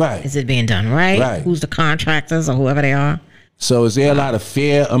it? Right. Is it being done right? Who's the contractors or whoever they are? So is there a lot of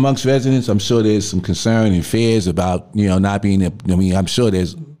fear amongst residents? I'm sure there's some concern and fears about, not being, I'm sure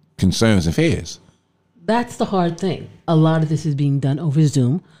there's concerns and fears. That's the hard thing. A lot of this is being done over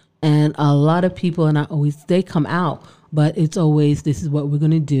Zoom. And a lot of people are not always, they come out, but it's always, this is what we're going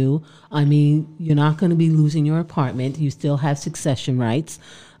to do. I mean, you're not going to be losing your apartment. You still have succession rights.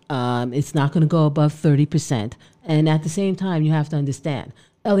 It's not going to go above 30%. And at the same time, you have to understand,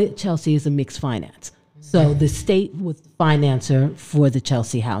 Elliott Chelsea is a mixed finance. So the state was the financer for the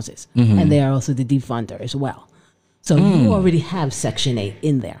Chelsea houses. And they are also the defunder as well. So you already have Section 8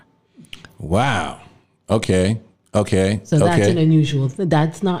 in there. Wow. Okay. So that's an unusual.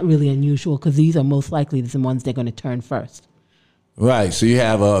 That's not really unusual, because these are most likely the ones they're going to turn first. Right. So you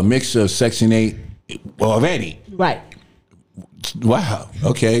have a mixture of Section 8 already. Right. Wow.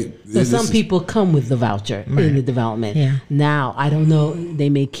 Okay. So some people come with the voucher in the development. Yeah. Now, I don't know, they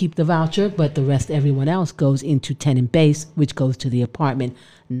may keep the voucher, but the rest, everyone else goes into tenant base, which goes to the apartment,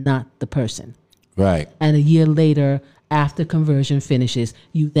 not the person. Right. And a year later, after conversion finishes,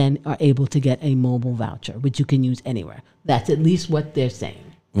 you then are able to get a mobile voucher, which you can use anywhere. That's at least what they're saying.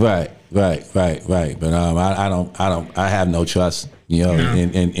 Right. But I have no trust, in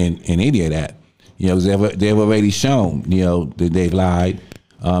any of that. They've already shown, that they've lied.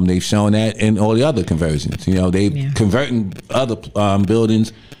 They've shown that in all the other conversions. They've converting other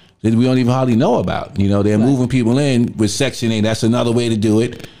buildings that we don't even hardly know about. They're moving people in with Section 8. That's another way to do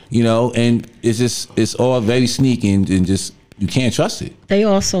it. And it's all very sneaky and just, you can't trust it. They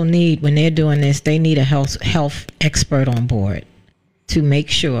also need, when they're doing this, they need a health expert on board to make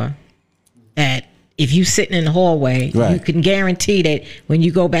sure that if you sitting in the hallway, you can guarantee that when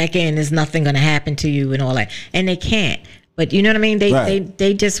you go back in, there's nothing going to happen to you and all that. And they can't. But you know what I mean?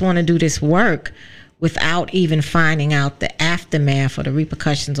 They just want to do this work without even finding out the aftermath or the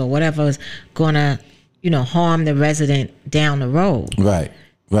repercussions or whatever is going to, harm the resident down the road. Right.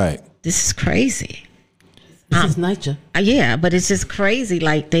 This is crazy. This is NYCHA. Yeah, but it's just crazy.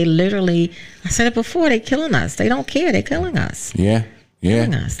 Like, they literally, I said it before, they killing us. They don't care. They're killing us. Yeah.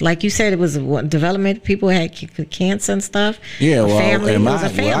 Us. Like you said, it was development. People had cancer and stuff. Yeah, well, family. It was a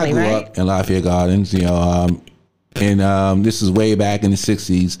family, I grew up in Lafayette Gardens, and this is way back in the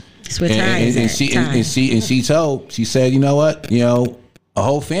 '60s. That's where she said, you know what, a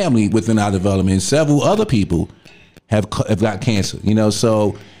whole family within our development, and several other people have got cancer.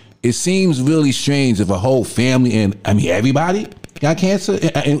 So it seems really strange if a whole family and everybody got cancer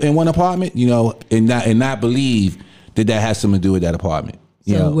in one apartment, and not believe that has something to do with that apartment.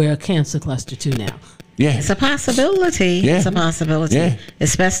 So we're a cancer cluster too now. Yeah. It's a possibility. Yeah. It's a possibility. Yeah.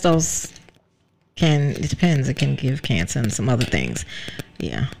 Asbestos it depends. It can give cancer and some other things.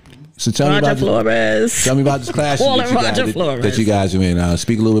 Yeah. So tell me about this class that you guys are in.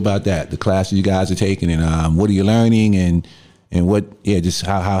 Speak a little bit about that, the classes you guys are taking, and what are you learning, and what, just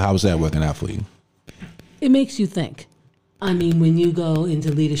how is that working out for you? It makes you think. When you go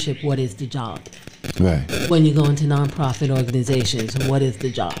into leadership, what is the job? Right. When you go into nonprofit organizations, what is the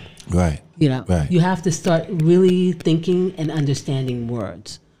job? Right. You have to start really thinking and understanding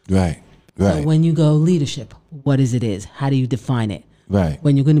words. Right. So when you go leadership, what is? How do you define it? Right.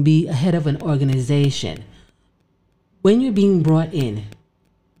 When you're going to be a head of an organization, when you're being brought in,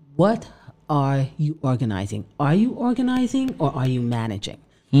 what are you organizing? Are you organizing or are you managing?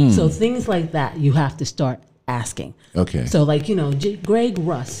 So things like that, you have to start asking. Okay. So Greg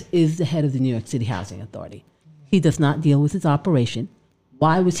Russ is the head of the New York City Housing Authority. He does not deal with his operation.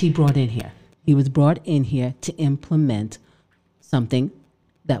 Why was he brought in here? He was brought in here to implement something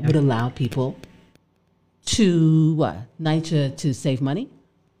that would allow people to NYCHA to save money,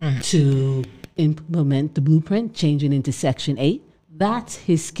 to implement the blueprint, change it into Section 8. That's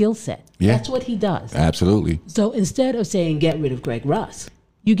his skill set. Yeah. That's what he does. Absolutely. So instead of saying get rid of Greg Russ,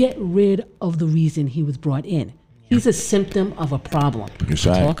 you get rid of the reason he was brought in. He's a symptom of a problem. That's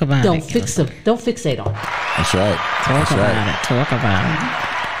right. Talk about Don't it. fix him. Don't fixate on it. That's right. Talk about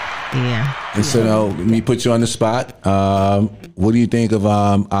it. Yeah. And so now, let me put you on the spot. What do you think of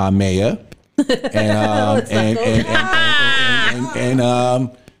our mayor and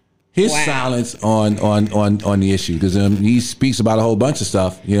his silence on the issue? Because he speaks about a whole bunch of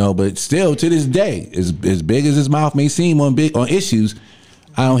stuff, but still to this day, as big as his mouth may seem on issues,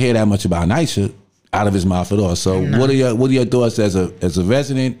 I don't hear that much about NYCHA out of his mouth at all. So what are your thoughts as a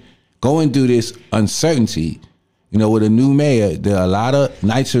resident going through this uncertainty? With a new mayor, there are a lot of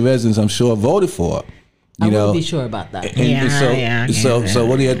NYCHA residents, I'm sure, voted for. I wouldn't be sure about that. So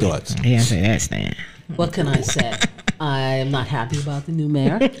what are your thoughts? Yeah, say that, Stan. What can I say? I am not happy about the new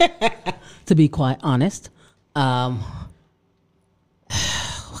mayor, to be quite honest. What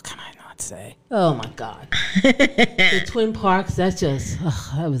can I not say? Oh my God. The Twin Parks, that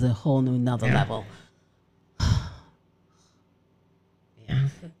was a whole new another level. Yeah.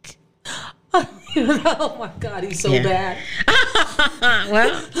 Oh my God, he's so bad.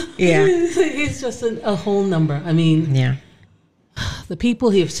 Well, yeah. He's just a whole number. The people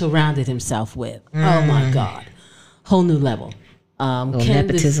he has surrounded himself with. Oh my God. Whole new level.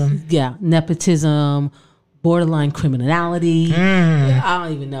 Nepotism. Nepotism, borderline criminality. I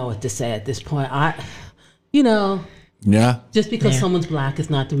don't even know what to say at this point. Just because someone's black is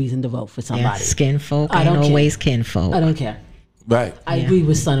not the reason to vote for somebody. Yeah. Skin folk ain't always kinfolk. I don't care. Right. I agree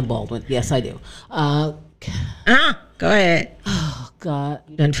with Son and Baldwin. Yes, I do. Go ahead. Oh God.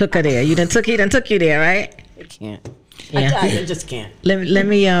 You done took her there. He done took you there, right? I can't. Yeah. I just can't. Let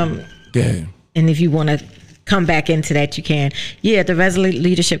me Yeah. And if you want to come back into that, you can. Yeah, the Resolute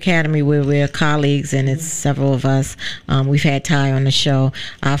Leadership Academy, where we're colleagues, and it's several of us. We've had Ty on the show.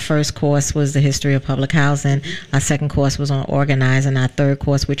 Our first course was the history of public housing. Our second course was on organizing. Our third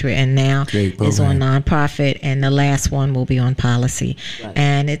course, which we're in now, is on nonprofit, and the last one will be on policy. Right.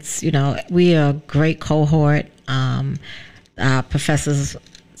 And it's, we are a great cohort. Our professors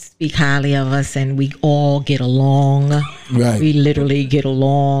speak highly of us, and we all get along. Right. We literally get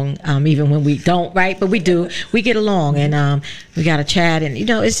along, even when we don't, right? But we do. We get along, and we got to chat, and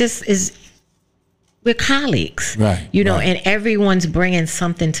we're colleagues, right? And everyone's bringing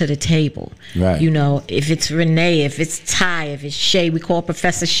something to the table, right? If it's Renee, if it's Ty, if it's Shay, we call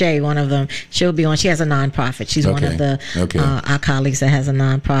Professor Shay, one of them. She'll be on. She has a nonprofit. She's one of the our colleagues that has a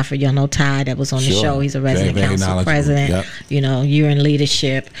nonprofit. Y'all know Ty that was on the show. He's a resident council president. Yep. You're in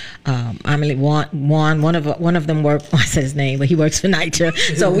leadership. Juan, one of them work. I said his name, but he works for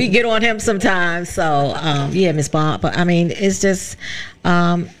NYCHA, so we get on him sometimes. So Miss Bond. But it's just.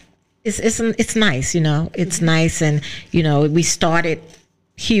 It's nice, it's nice, and we started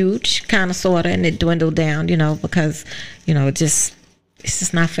huge, kind of, sort of, and it dwindled down, because it's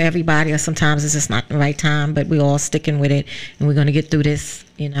just not for everybody, or sometimes it's just not the right time, but we're all sticking with it, and we're going to get through this,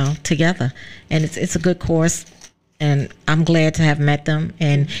 together, and it's a good course, and I'm glad to have met them,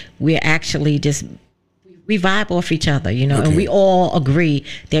 and we're actually just. We vibe off each other, and we all agree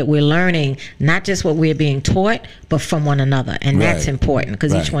that we're learning not just what we're being taught, but from one another, and that's important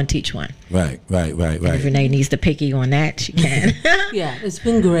because each one teach one. Right. If Renee needs to pick you on that, she can. Yeah, it's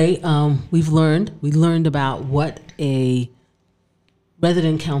been great. We learned about what a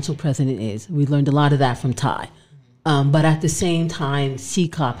resident council president is. We learned a lot of that from Ty, but at the same time,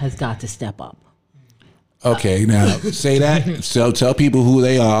 CCOP has got to step up. Okay, now say that. So tell people who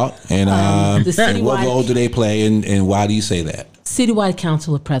they are and what role do they play, and why do you say that? Citywide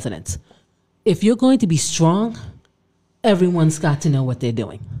Council of Presidents. If you're going to be strong, everyone's got to know what they're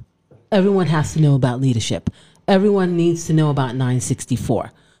doing. Everyone has to know about leadership. Everyone needs to know about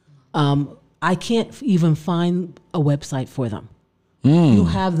 964. I can't even find a website for them. You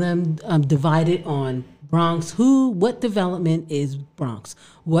have them divided on Bronx, what development is Bronx?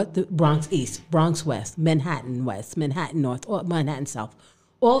 What the Bronx East, Bronx West, Manhattan North, or Manhattan South.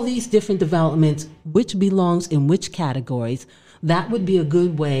 All these different developments, which belongs in which categories. That would be a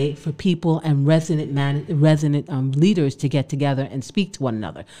good way for people and resident leaders to get together and speak to one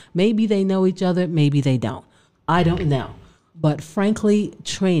another. Maybe they know each other, maybe they don't. I don't know. But frankly,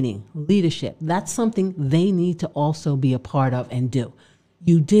 training, leadership, that's something they need to also be a part of and do.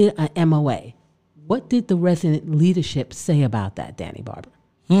 You did an MOA. What did the resident leadership say about that, Danny Barber?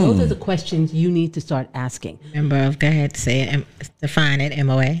 Those are the questions you need to start asking. Go ahead, say it, define it,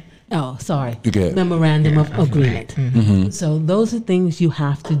 MOA. Oh, sorry. Memorandum of Agreement. Right. Mm-hmm. So those are things you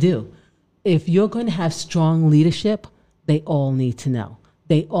have to do. If you're going to have strong leadership, they all need to know.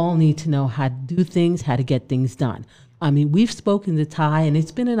 They all need to know how to do things, how to get things done. We've spoken to Ty, and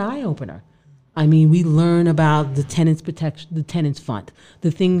it's been an eye-opener. We learn about the tenants protection, the tenants fund,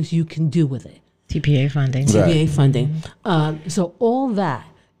 the things you can do with it. TPA funding. TPA funding. So all that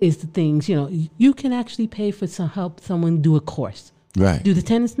is the things, you can actually pay for some help someone do a course. Right. Do the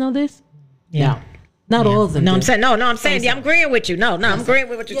tenants know this? Yeah. No. Not all of them. No, I'm saying, I'm agreeing with you. I'm agreeing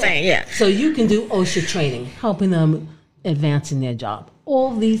with what you're saying. Yeah. So you can do OSHA training, helping them advance in their job.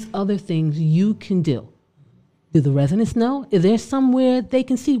 All these other things you can do. Do the residents know? Is there somewhere they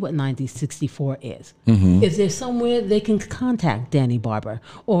can see what 964 is? Mm-hmm. Is there somewhere they can contact Danny Barber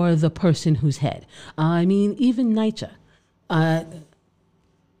or the person who's head? Even NYCHA,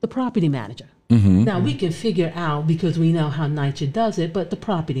 the property manager. Mm-hmm. Now, we can figure out, because we know how NYCHA does it, but the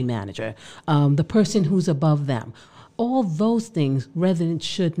property manager, the person who's above them, all those things residents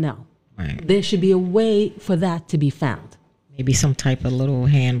should know. Right. There should be a way for that to be found. Maybe some type of little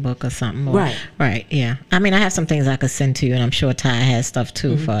handbook or something. Right, yeah. I have some things I could send to you, and I'm sure Ty has stuff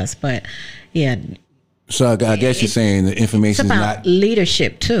too for us. But, yeah. So I guess you're saying the information is not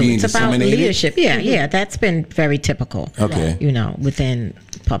leadership too. It's about leadership. Yeah, that's been very typical. Okay. Within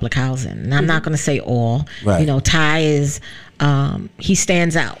public housing. And I'm not going to say all. Right. Ty is, he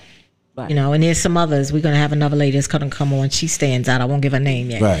stands out. Right. And there's some others. We're going to have another lady that's going to come on. She stands out. I won't give her name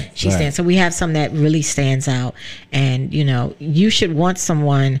yet. Right. She stands. So we have some that really stands out. And, you should want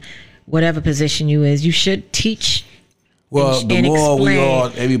someone, whatever position you is, you should teach. Well, the more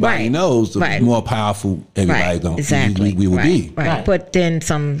everybody knows, the more powerful everybody we will be. Right. But then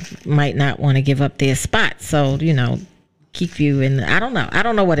some might not want to give up their spot. So, keep you in. I don't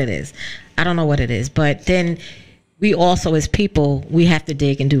know what it is. But then we also, as people, we have to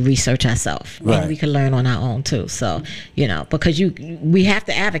dig and do research ourselves. Right. And we can learn on our own too. So, because we have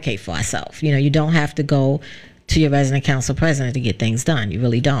to advocate for ourselves. You don't have to go to your resident council president to get things done. You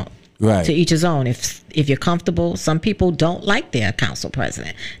really don't. Right. To each his own. If you're comfortable, some people don't like their council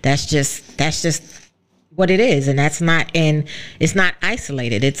president. That's just what it is, and it's not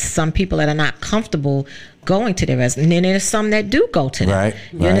isolated. It's some people that are not comfortable going to their resident, and then there's some that do go to them. Right.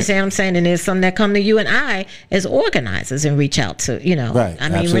 You understand what I'm saying? And there's some that come to you and I as organizers and reach out to, Right. I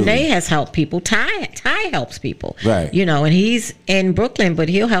mean, Absolutely. Renee has helped people. Ty helps people. Right. And he's in Brooklyn, but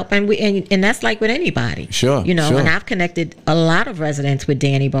he'll help, and that's like with anybody. Sure. Sure. Sure. And I've connected a lot of residents with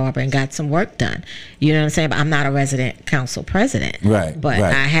Danny Barber and got some work done. You know what I'm saying? But I'm not a resident council president. Right. But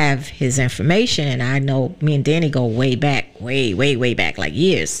right. I have his information, and I know me and Danny go way back, way back, like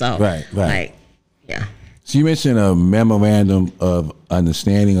years. So, Right. like, yeah. So you mentioned a memorandum of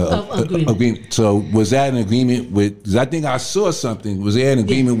understanding Of agreement. So was that an agreement with? Because I think I saw something. Was there an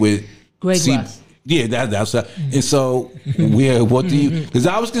agreement with Greg Russ? Yeah, that's and so what do you? Because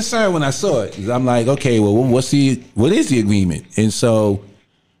I was concerned when I saw it. 'Cause I'm like, okay, well, what is the agreement? And so,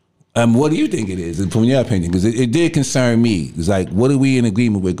 what do you think it is? And from your opinion, because it did concern me. It's like, what are we in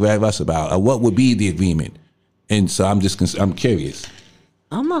agreement with Greg Russ about? Or what would be the agreement? And so I'm curious.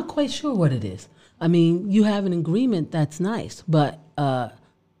 I'm not quite sure what it is. I mean, you have an agreement, that's nice, but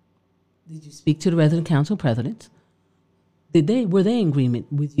did you speak to the resident council presidents? Were they in agreement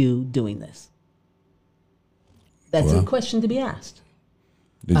with you doing this? That's a question to be asked.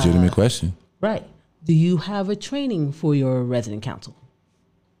 Legitimate question. Right. Do you have a training for your resident council?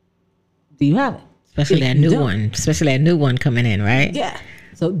 Do you have it? Especially If that you new don't- one. Especially that new one coming in, right? Yeah.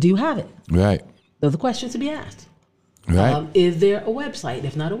 So do you have it? Right. Those are questions to be asked. Right. Is there a website?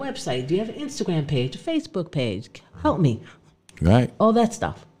 If not a website, do you have an Instagram page, a Facebook page? Help me. Right. All that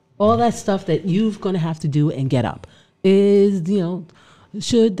stuff. All that stuff that you're going to have to do and get up. Is,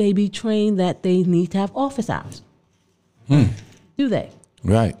 should they be trained that they need to have office hours? Do they?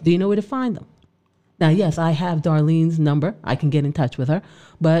 Right. Do you know where to find them? Now, yes, I have Darlene's number. I can get in touch with her.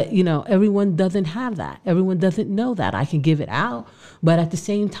 But, everyone doesn't have that. Everyone doesn't know that. I can give it out. But at the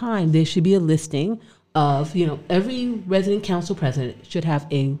same time, there should be a listing of, every resident council president should have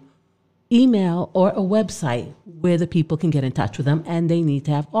a email or a website where the people can get in touch with them, and they need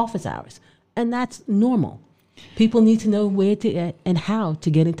to have office hours. And that's normal. People need to know where to and how to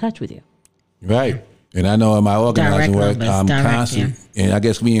get in touch with you. Right. And I know in my organizing work, numbers, I'm direct, constant, and I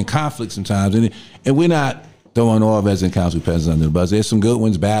guess we in conflict sometimes, and we're not throwing all resident council presidents under the bus. There's some good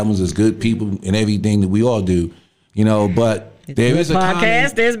ones, bad ones. There's good people in everything that we all do, but there is a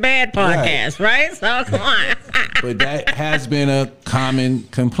podcast, there's bad podcasts, right? So come on. but that has been a common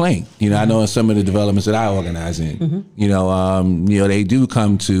complaint. I know in some of the developments that I organize in, they do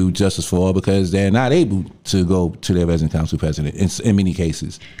come to Justice for All because they're not able to go to their resident council president in many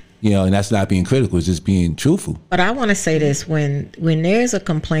cases. And that's not being critical; it's just being truthful. But I want to say this: when there's a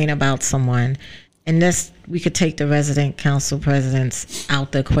complaint about someone, and this we could take the resident council presidents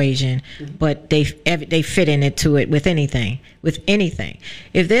out the equation, but they fit into it with anything.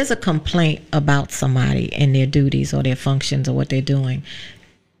 If there's a complaint about somebody and their duties or their functions or what they're doing,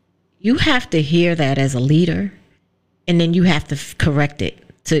 you have to hear that as a leader, and then you have to correct it.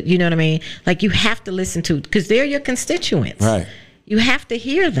 You know what I mean? Like you have to listen to, because they're your constituents. Right. You have to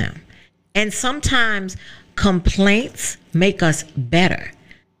hear them. And sometimes complaints make us better.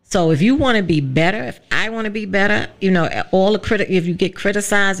 So if you want to be better, if I want to be better, if you get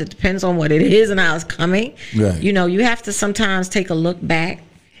criticized, it depends on what it is and how it's coming. Right. You have to sometimes take a look back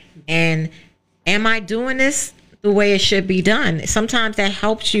and, am I doing this the way it should be done? Sometimes that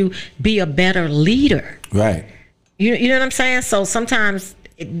helps you be a better leader. Right. You know what I'm saying? So sometimes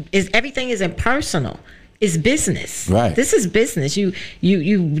everything is impersonal. It's business. Right. This is business. You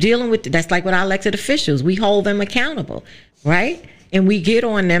dealing with, that's like with our elected officials. We hold them accountable, right? And we get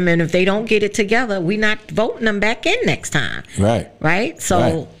on them, and if they don't get it together, we're not voting them back in next time. Right. Right?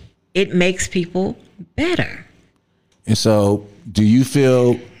 So it makes people better. And so, do you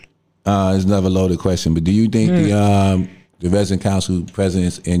feel? It's another loaded question, but do you think the resident council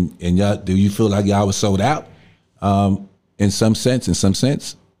presidents and y'all, do you feel like y'all was sold out in some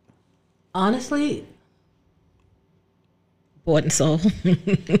sense? Honestly, Bought and sold.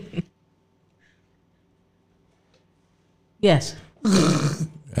 yes.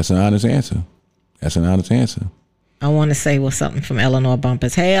 That's an honest answer. I want to say something from Eleanor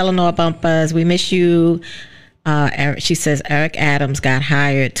Bumpers. Hey, Eleanor Bumpers, we miss you. She says Eric Adams got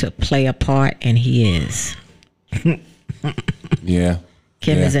hired to play a part, and he is. Yeah.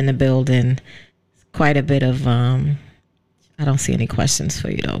 Kim is in the building. Quite a bit of, I don't see any questions for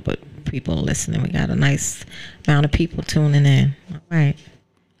you though, but people listening. We got a nice amount of people tuning in. All right.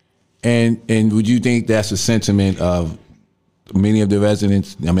 And would you think that's a sentiment of many of the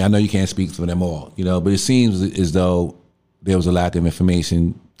residents? I mean, I know you can't speak for them all, you know, but it seems as though there was a lack of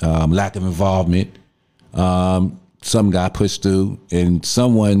information, lack of involvement. Some got pushed through, and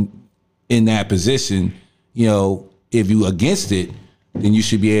someone in that position, you know, if you against it, then you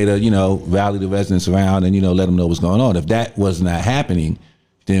should be able to, you know, rally the residents around and, you know, let them know what's going on. If that was not happening,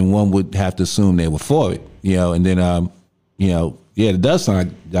 then one would have to assume they were for it, you know, and then, you know, yeah, it does sound like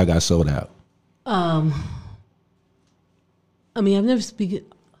y'all got sold out. I mean, I've never speaking.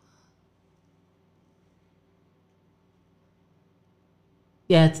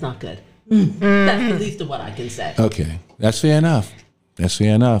 Yeah, it's not good. That's the least of what I can say. Okay, that's fair enough. That's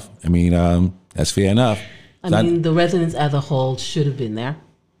fair enough. I mean, that's fair enough. I mean, the residents as a whole should have been there,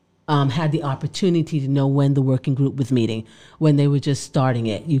 had the opportunity to know when the working group was meeting, when they were just starting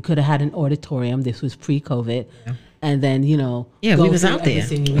it. You could have had an auditorium. This was pre-COVID. Yeah. And then, you know, we was out there.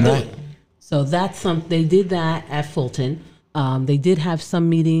 Right. So that's they did that at Fulton. They did have some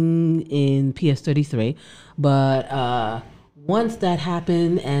meeting in PS 33, but once that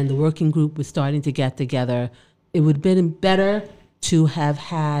happened and the working group was starting to get together, it would have been better to have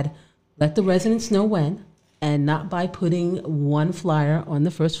let the residents know when, and not by putting one flyer on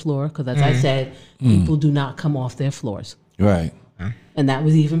the first floor, because as I said, people do not come off their floors. Right. And that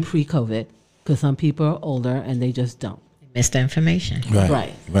was even pre-COVID, because some people are older and they just don't. Missed the information.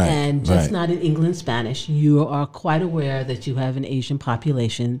 Right. And just not in English Spanish. You are quite aware that you have an Asian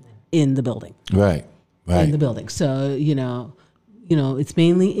population in the building. Right. In the building. So, you know, it's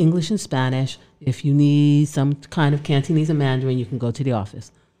mainly English and Spanish. If you need some kind of Cantonese or Mandarin, you can go to the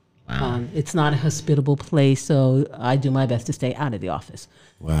office. Wow. It's not a hospitable place, so I do my best to stay out of the office.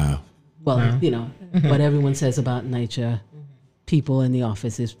 Wow. Well, you know, what everyone says about NYCHA people in the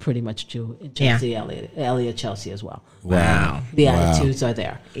office is pretty much true in Chelsea-Elliott, Chelsea as well. Wow. The attitudes are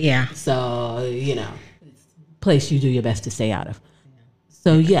there. Yeah. So, you know, it's a place you do your best to stay out of.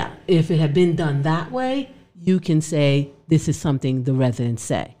 So, yeah, if it had been done that way, you can say this is something the residents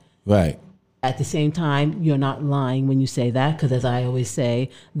say. Right. At the same time, you're not lying when you say that, because as I always say,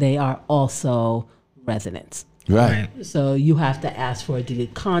 they are also residents. Right. So you have to ask for the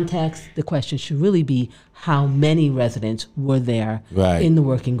context. The question should really be how many residents were there in the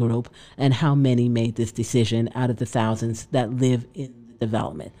working group, and how many made this decision out of the thousands that live in the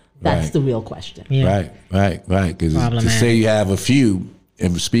development. That's the real question. Yeah. Right. Because to say you have a few,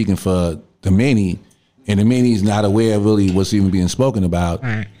 and speaking for the many, and the many is not aware of really what's even being spoken about,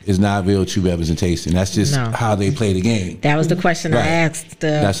 is not real true representation. That's just how they play the game. That was the question I asked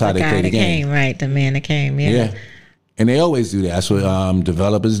the guy that came, the man that came. Yeah. And they always do that. That's what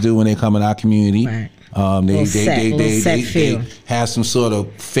developers do when they come in our community. Right. They have some sort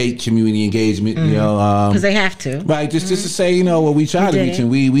of fake community engagement, you know. Because they have to. Right, just to say, you know, well, we try to reach, and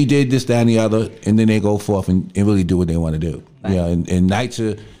we did this, that, and the other, and then they go forth and really do what they want to do. Right. Yeah, and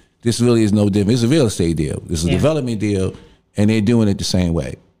NYCHA, this really is no different. It's a real estate deal. It's a development deal, and they're doing it the same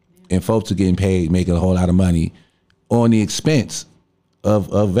way. And folks are getting paid, making a whole lot of money on the expense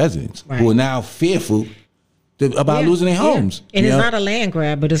of residents who are now fearful about losing their homes. And it's not a land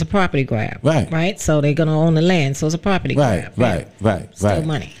grab, but it's a property grab. Right. So they're going to own the land, so it's a property grab. Right. Still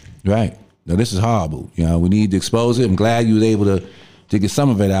money. Right. No, this is horrible. You know, we need to expose it. I'm glad you were able to get some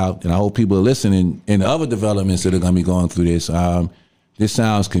of it out, and I hope people are listening. And the other developments that are going to be going through this, this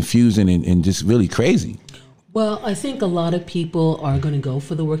sounds confusing and just really crazy. Well, I think a lot of people are going to go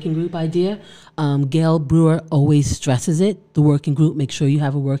for the working group idea. Gail Brewer always stresses it, the working group, make sure you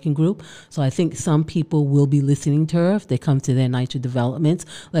have a working group. So I think some people will be listening to her if they come to their NYCHA developments.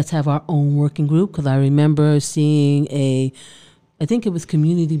 Let's have our own working group, because I remember seeing I think it was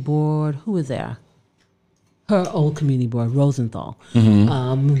community board, who was there? Her old community board, Rosenthal.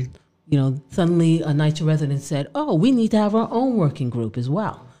 Mm-hmm. You know, suddenly a NYCHA resident said, oh, we need to have our own working group as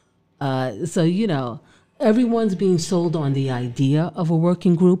well. So, you know, everyone's being sold on the idea of a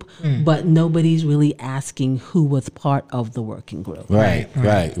working group, but nobody's really asking who was part of the working group. Right.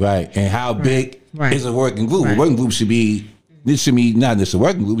 And how big is a working group? A working group should be not just a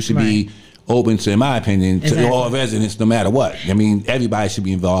working group, it should be open to, in my opinion, to all residents, no matter what. I mean, everybody should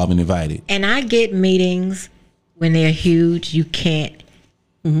be involved and invited. And I get meetings when they're huge. You can't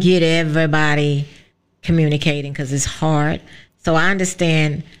get everybody communicating because it's hard. So I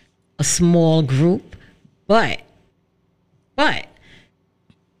understand a small group, but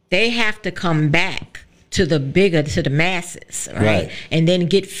they have to come back to the masses, right? And then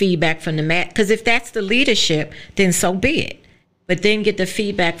get feedback from the mass. Because if that's the leadership, then so be it. But then get the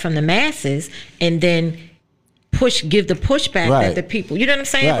feedback from the masses, and then give the pushback Right. that the people, you know what I'm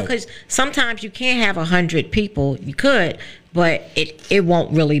saying? Right. Because sometimes you can't have 100 people. You could, but it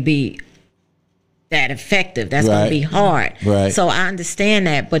won't really be that effective. That's going Right. to be hard. Right. So I understand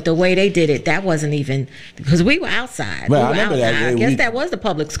that, but the way they did it, that wasn't even, because we were outside. Right, We I were remember that. I guess that was the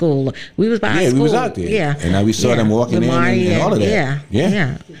public school. We was by our Yeah, school. we was out there. Yeah, And now we saw them walking in and all of that.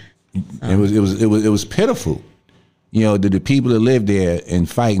 Yeah. It was pitiful. You know, the people that live there and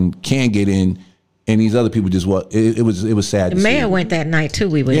fighting can't get in, and these other people just walk. It was sad. The to see. mayor went that night too.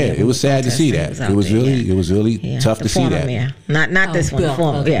 We were Yeah, there. it was sad to see that. It was really tough the to see former that. mayor. Not this one. The Bill.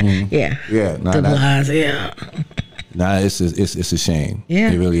 former. Okay. Yeah. Yeah, De Blasio, yeah. Nah, it's a shame.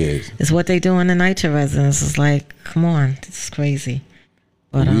 Yeah. It really is. It's what they do in the NYCHA residence. It's like, come on, this is crazy.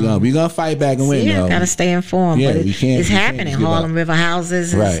 But We gonna fight back and win. yeah, though. gotta stay informed. Yeah, but we can't- it's we can't happening. just give Harlem up. River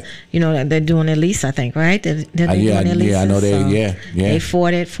Houses, is, Right. you know, they're doing their lease, I think, right? They're doing their leases. Yeah, I know they. so Yeah. They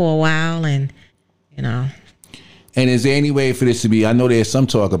fought it for a while, and you know, And is there any way for this to be? I know there's some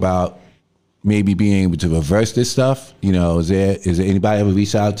talk about maybe being able to reverse this stuff. You know, is there anybody ever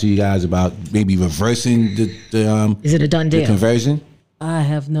reach out to you guys about maybe reversing the is it a done deal? conversion? I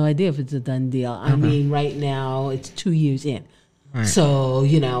have no idea if it's a done deal. I mean, right now it's 2 years in. Right. So,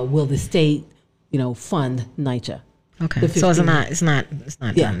 will the state, fund NYCHA? Okay, The so it's 15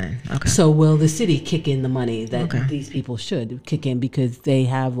 not done then. Okay, So will the city kick in the money that Okay. these people should kick in, because they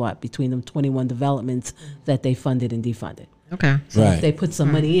have between them 21 developments that they funded and defunded. okay, So Right. if they put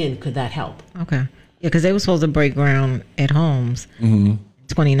some money in, could that help? okay. Yeah, because they were supposed to break ground at Homes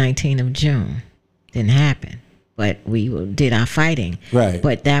 2019 of June. Didn't happen, but we did our fighting. Right.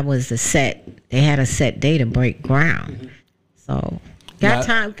 But that was they had a set day to break ground. So got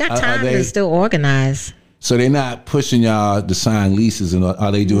Now, time are they- to still organize. So they're not pushing y'all to sign leases, and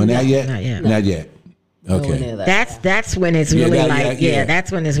are they doing that yet? not yet. Not yet. Nowhere Okay. near that. That's when it's Yeah, really yeah.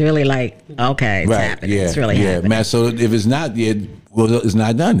 that's when it's really like, okay, it's Right. happening. Yeah. It's really yeah. happening. Man, so if it's not yet, well, it's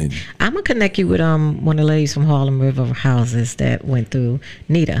not done then. I'm gonna connect you with one of the ladies from Harlem River Houses that went through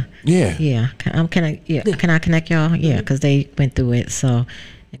Nita. Yeah. Yeah. Can I connect y'all? Yeah, because they went through it. So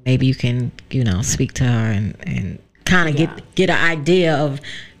maybe you can speak to her and kind of get an idea of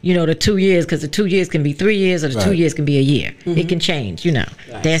the 2 years, because the 2 years can be 3 years, or the 2 Right. years can be a year. It can change.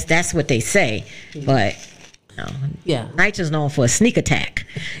 That's what they say, but. Yeah. NYCHA's known for a sneak attack.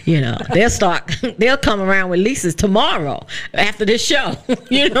 They'll come around with leases tomorrow after this show.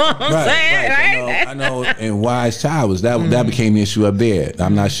 You know what I'm saying? Right? I know in Wise Towers, that became the issue up there.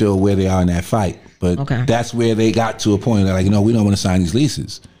 I'm not sure where they are in that fight, but Okay. that's where they got to a point. They're like, we don't want to sign these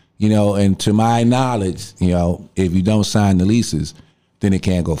leases. And to my knowledge, if you don't sign the leases, then it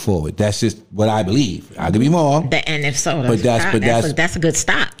can't go forward. That's just what I believe. I could be wrong. And if so, But that's a good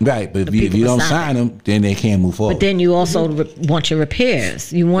stop. Right, but The if people you can don't stop sign them, then they can't move forward. But then you also want your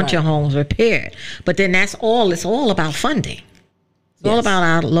repairs. You want your homes repaired. But then it's all about funding. It's all Yes. about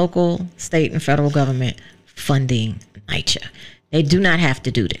our local, state, and federal government funding NYCHA. They do not have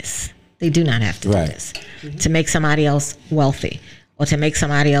to do this. They do not have to do Right. this to make somebody else wealthy, or to make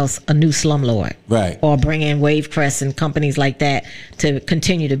somebody else a new slumlord. Right. Or bring in Wavecrest and companies like that to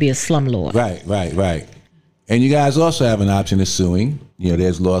continue to be a slumlord. Right. And you guys also have an option of suing.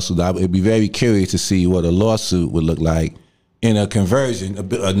 There's lawsuits. I'd be very curious to see what a lawsuit would look like in a conversion,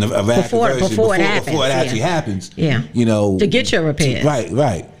 before it actually happens. Yeah. To get your repairs.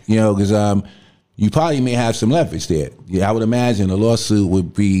 Right. Because you probably may have some leverage there. Yeah, I would imagine a lawsuit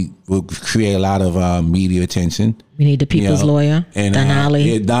would create a lot of media attention. We need the people's lawyer, And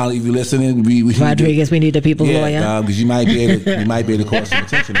Donnelly. Donnelly, if you're listening, we Rodriguez, we need the people's lawyer. because you might be able to cause some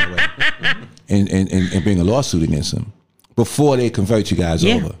attention that way, and bring a lawsuit against them before they convert you guys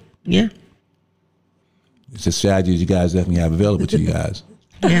over. Yeah. It's a strategy you guys definitely have available to you guys.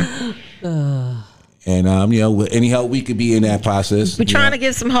 Yeah. And with any help we could be in that process. We're trying to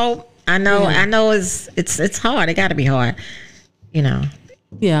give some hope. I know it's hard. It got to be hard. Yeah.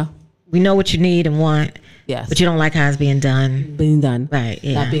 We know what you need and want. Yes. But you don't like how it's being done. Being done. Right.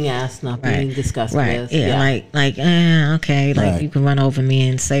 Yeah. Not being asked, not being discussed Right. with. Yeah. Okay. Right. You can run over me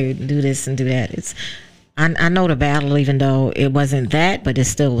and say do this and do that. I know the battle, even though it wasn't that, but it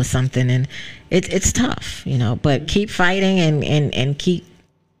still was something, and it's tough, But keep fighting and keep.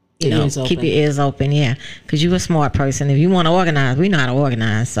 Keep your ears open, because you're a smart person. If you want to organize, we know how to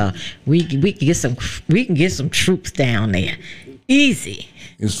organize, so we can get some troops down there, easy.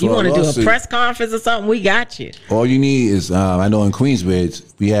 You want to do a press conference or something? We got you. All you need is, I know in Queensbridge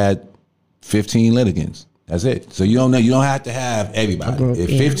we had 15 litigants. That's it. So you don't have to have everybody. Group, if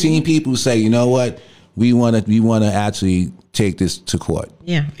 15 people say, you know what, we want to actually take this to court.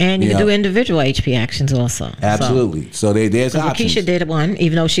 Yeah, and you can do individual HP actions also. Absolutely. So there's options. Keisha did one,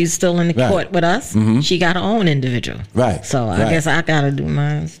 even though she's still in the court with us. She got her own individual. Right. So I guess I got to do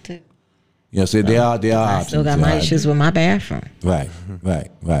mine too. Yeah, so there are options. I still got my issues with my bathroom. Right.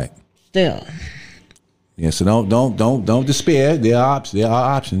 Still. Yeah, so don't despair. There are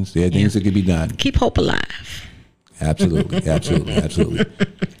options. There are things that can be done. Keep hope alive. Absolutely.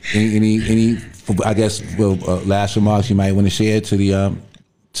 Any I guess last remarks you might want to share to the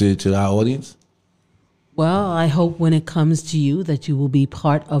to our audience? Well, I hope when it comes to you that you will be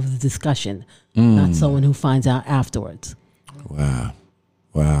part of the discussion, not someone who finds out afterwards. Wow.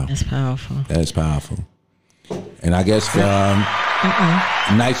 That's powerful. And I guess for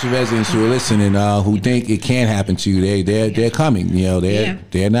NYCHA residents who are listening, who think it can happen to you, they're coming. You know,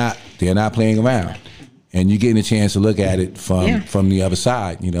 they're not playing around, and you're getting a chance to look at it from the other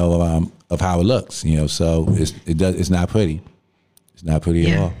side. You know, of how it looks. You know, so it's not pretty. It's not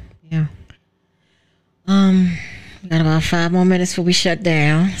pretty at all. Yeah. We got about 5 more minutes before we shut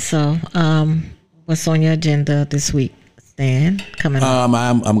down. So, what's on your agenda this week? Coming up.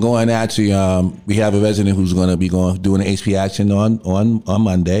 I'm going actually. We have a resident who's going to be doing an HP action on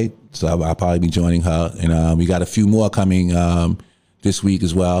Monday, so I'll probably be joining her. And we got a few more coming this week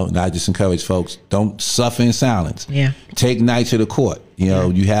as well. And I just encourage folks: don't suffer in silence. Yeah. Take NYCHA to court. You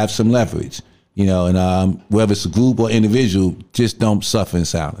know, you have some leverage. You know, and whether it's a group or individual, just don't suffer in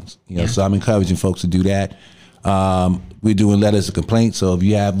silence. You know, so I'm encouraging folks to do that. We're doing letters of complaint. So if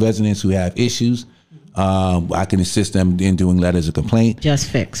you have residents who have issues, I can assist them in doing letters of complaint. Just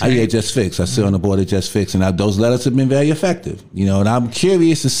Fix. Right? Just Fix. I sit on the board of Just Fix, and those letters have been very effective. You know, and I'm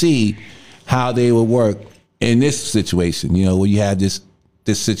curious to see how they will work in this situation. You know, where you have this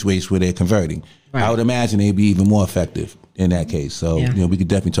situation where they're converting. Right. I would imagine they'd be even more effective in that case. So you know, we could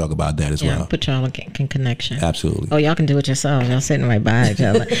definitely talk about that as well. Put y'all in connection. Absolutely. Oh, y'all can do it yourselves. Y'all sitting right by each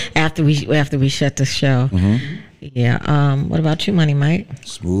other after we shut the show. Yeah. What about you, Money Mike?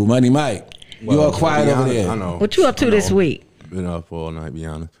 Smooth Money Mike. Well, you all quiet over there. I know. What you up to this week? Been up all night, be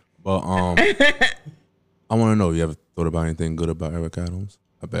honest. But I want to know, you ever thought about anything good about Eric Adams?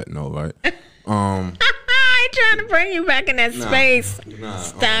 I bet no, right? I ain't trying to bring you back in that space.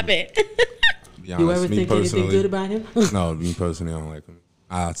 Stop it. Be honest, you ever think anything good about him? No, me personally, I don't like him.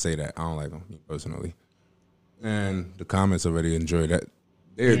 I'd say that. I don't like him, me personally. And the comments already enjoy that.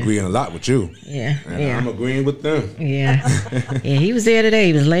 They're agreeing a lot with you. Yeah. And I'm agreeing with them. Yeah. He was there today.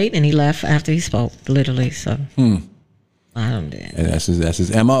 He was late and he left after he spoke, literally. So I don't do it. And that's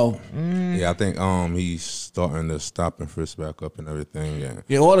his MO. Yeah, I think he's starting to stop and frisk back up and everything.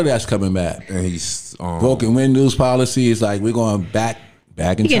 Yeah, all of that's coming back. And he's broken windows policy is like we're going back in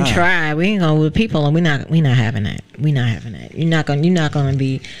time. You can try. We ain't going with people and we're not having that. We're not having that. You're not gonna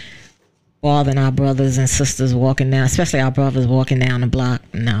be bothering our brothers and sisters walking down, especially our brothers walking down the block.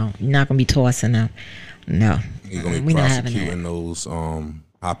 No, you're not gonna be tossing them. No, you're gonna be prosecuting those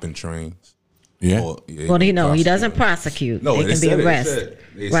hopping trains. Yeah. Well, he doesn't prosecute. No, they can be arrested.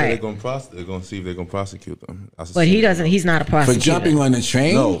 They said they're gonna see if they're gonna prosecute them. But he doesn't. He's not a prosecutor. For jumping on the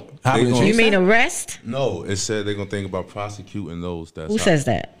train? No. You mean arrest? No, it said they're gonna think about prosecuting those. Who says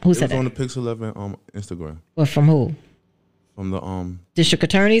that? Who said that? On the Pix 11 Instagram. Well, from who? From the district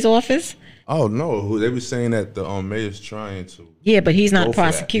attorney's office. Oh no, they were saying that the mayor's trying to. Yeah, but he's not a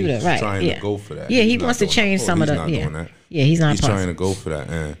prosecutor, he's right? Trying to go for that. Yeah, he wants to change some of the. Yeah, he's not. He's trying to go for that,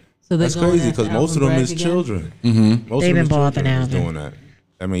 and so that's crazy because most of them is children. Most They've been bothering Alvin doing that.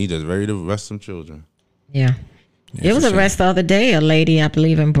 I mean, he just ready to arrest some children. Yeah, it was arrest the other day. A lady, I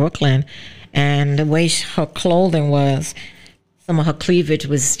believe, in Brooklyn, and the way her clothing was. Some of her cleavage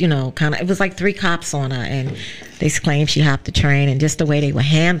was, kind of, it was like 3 cops on her, and they claimed she hopped the train, and just the way they were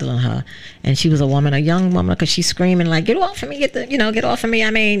handling her. And she was a young woman, because she's screaming like, "Get off of me, get off of me." I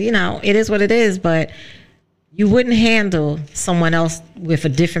mean, it is what it is, but you wouldn't handle someone else with a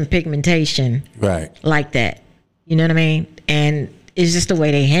different pigmentation like that. You know what I mean? And it's just the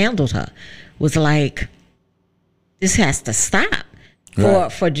way they handled her was like, this has to stop.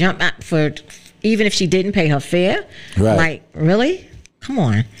 For even if she didn't pay her fare, like, really? Come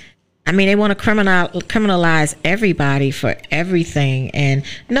on. I mean, they want to criminalize everybody for everything. And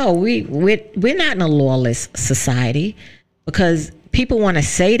no, we're not in a lawless society, because people want to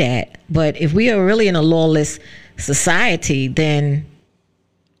say that. But if we are really in a lawless society, then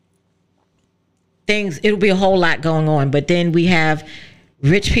it'll be a whole lot going on. But then we have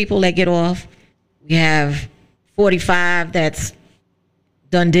rich people that get off. We have 45 that's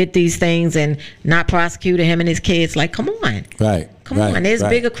did these things and not prosecuted, him and his kids. Like, come on. Come on. There's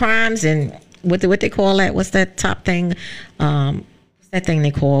bigger crimes, and what they call that? What's that top thing? What's that thing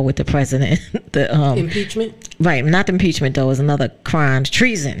they call with the president? The Impeachment? Right, not impeachment though, is another crime.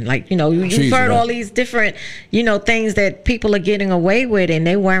 Treason. Like, you've heard all these different, things that people are getting away with, and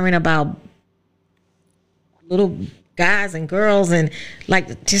they worrying about little guys and girls and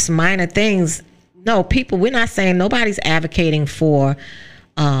like just minor things. No, we're not saying, nobody's advocating for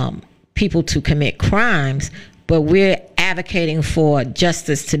people to commit crimes, but we're advocating for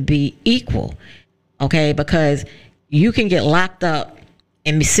justice to be equal. Okay, because you can get locked up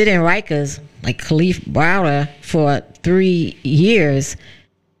and sit in Rikers like Khalif Browder for 3 years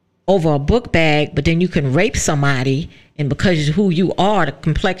over a book bag, but then you can rape somebody, and because of who you are, the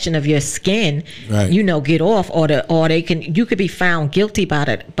complexion of your skin, get off, or you could be found guilty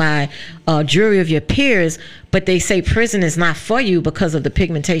by a jury of your peers, but they say prison is not for you because of the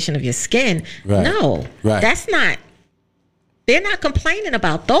pigmentation of your skin. Right. No, that's not. They're not complaining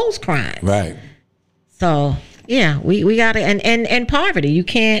about those crimes. Right. So yeah, we got to, and poverty. You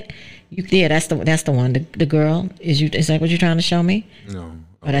can't. That's the one. The girl is that what you're trying to show me? No.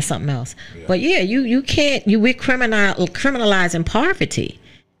 Or that's something else. Yeah. But yeah, you can't. We're criminalizing poverty,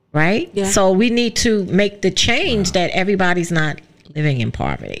 right? Yeah. So we need to make the change that everybody's not living in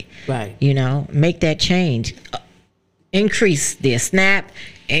poverty. Right. Make that change. Increase their SNAP.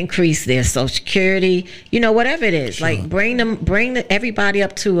 Increase their Social Security. Whatever it is. Sure. Like bring everybody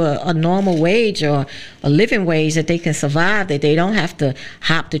up to a normal wage or a living wage that they can survive. That they don't have to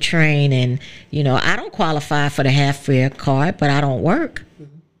hop the train. And I don't qualify for the half fare card, but I don't work.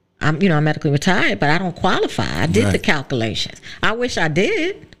 I'm medically retired, but I don't qualify. I did the calculations. I wish I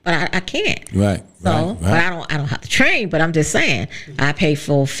did, but I can't. Right. So, but I don't have to train. But I'm just saying, I pay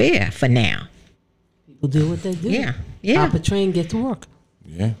full fare for now. People do what they do. Yeah. Hop a train, get to work.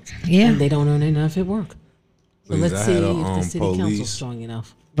 Yeah. Yeah. And they don't earn enough at work. So let's see if the city council's strong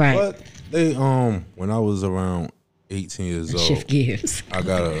enough. Right. But they when I was around 18 years old, shift gears. I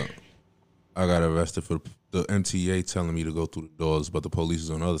got arrested for the MTA telling me to go through the doors, but the police is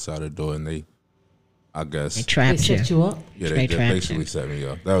on the other side of the door, and they trapped you. Set you up. Yeah, they basically set me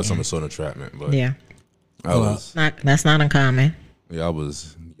up. That was some sort of entrapment, but that's not uncommon. Yeah, I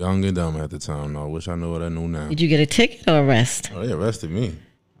was young and dumb at the time. I wish I knew what I know now. Did you get a ticket or arrest? Oh, they arrested me.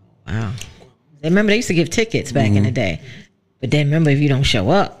 Wow. Remember, they used to give tickets back in the day, but then remember, if you don't show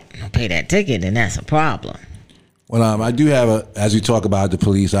up, pay that ticket, then that's a problem. Well, I do have as we talk about the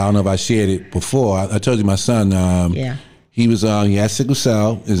police, I don't know if I shared it before. I told you my son, he had sickle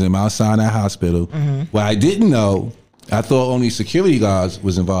cell, is in Mount Sinai Hospital. What I didn't know, I thought only security guards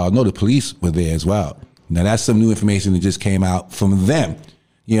was involved. No, the police were there as well. Now, that's some new information that just came out from them.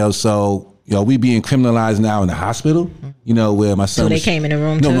 So, we being criminalized now in the hospital, where my son came in the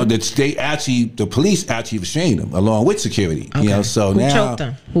room too? No, the police actually restrained them along with security. Okay. So who now. Choked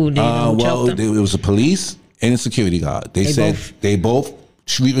them? Who did choke them? It was the police and a security guard. They both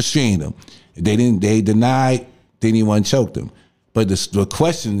restrained them. They denied they didn't want to choke them. But the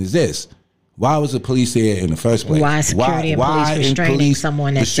question is this: why was the police there in the first place? Why security and police restraining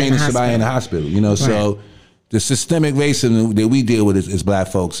someone that's somebody in the hospital? So the systemic racism that we deal with as black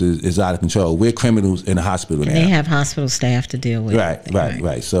folks is out of control. We're criminals in the hospital now. They have hospital staff to deal with.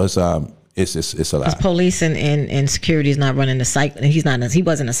 Right. So it's a lot. Because police and security is not running the psych. He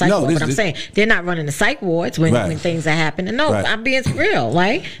wasn't a psych ward, but I'm saying they're not running the psych wards when things are happening. No, I'm being real.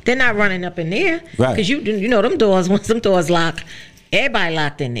 Like they're not running up in there because them doors. Once them doors lock, everybody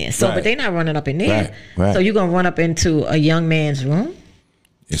locked in there. So, but they're not running up in there. So you're gonna run up into a young man's room?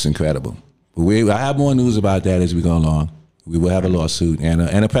 It's incredible. I have more news about that as we go along. We will have a lawsuit and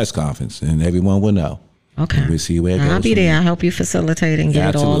a press conference, and everyone will know. Okay. We'll see where it goes. I'll be there. I'll help you facilitate and get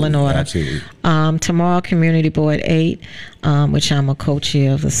it all in order. Absolutely. Tomorrow, Community Board 8, which I'm a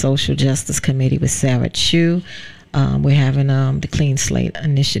co-chair of the Social Justice Committee with Sarah Chu. We're having the Clean Slate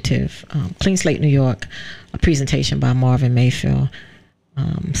Initiative, Clean Slate New York, a presentation by Marvin Mayfield.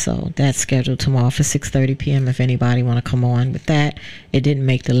 So that's scheduled tomorrow for 6:30 p.m. if anybody want to come on with that. It didn't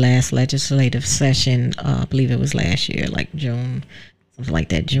make the last legislative session. I believe it was last year, like June, something like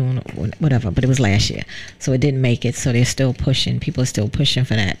that, June or whatever, but it was last year. So it didn't make it. So they're still pushing. People are still pushing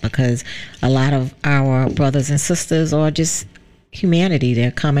for that because a lot of our brothers and sisters are just humanity. They're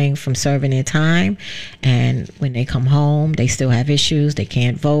coming from serving their time, and when they come home, they still have issues. They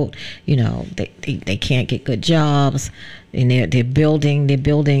can't vote. They can't get good jobs. And they're building,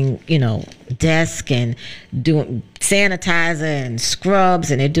 desks and doing sanitizer and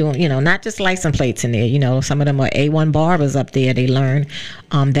scrubs, and they're doing, not just license plates in there. Some of them are A1 barbers up there. They learn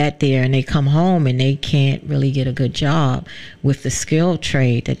that there, and they come home and they can't really get a good job with the skilled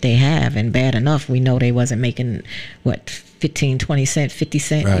trade that they have. And bad enough, we know they wasn't making 15, 20 cent, 50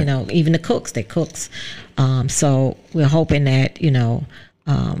 cent, Right. you know, even the cooks, they cooks. So we're hoping that, you know,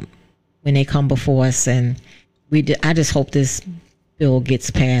 when they come before us, and I just hope this bill gets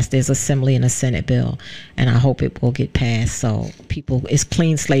passed. There's Assembly and a Senate bill, and I hope it will get passed. So it's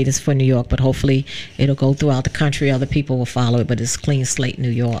clean slate is for New York, but hopefully it'll go throughout the country. Other people will follow it, but it's clean slate New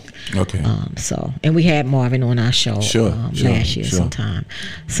York. Okay. And we had Marvin on our show last year sure. sometime.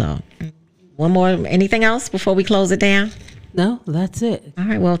 So one more, anything else before we close it down? No, that's it. All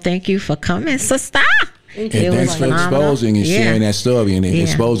right. Well, thank you for coming, sister. Thank And you. thanks for phenomenal. exposing and sharing that story, and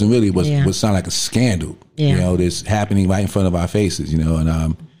exposing really what sound like a scandal. Yeah. You know, that's happening right in front of our faces. You know, and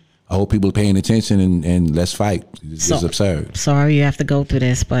I hope people are paying attention and let's fight. It's absurd. Sorry you have to go through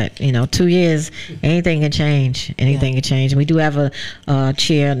this, but you know, 2 years, anything can change. Anything can change. We do have a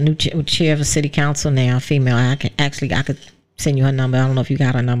new chair of the city council now, female. I could send you her number. I don't know if you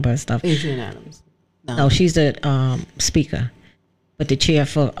got her number and stuff. Adrian Adams. No, she's the speaker. But the chair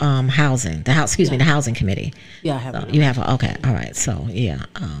for housing, the housing committee. Yeah, I have her. You have her, okay, all right. So yeah,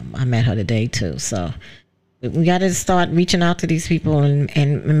 I met her today too. So we got to start reaching out to these people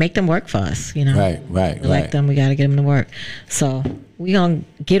and make them work for us. You know, Right. Elect them. We got to get them to work. So we gonna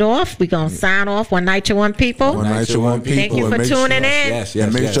get off. We gonna sign off. One night, you one people. One night, you one people. Thank you for tuning in. Yes.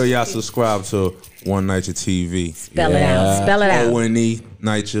 And make sure y'all subscribe to One NYCHA TV. Spell it out. Spell it out. ONE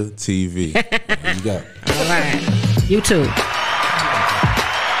NYCHA TV. There you go. All right. YouTube.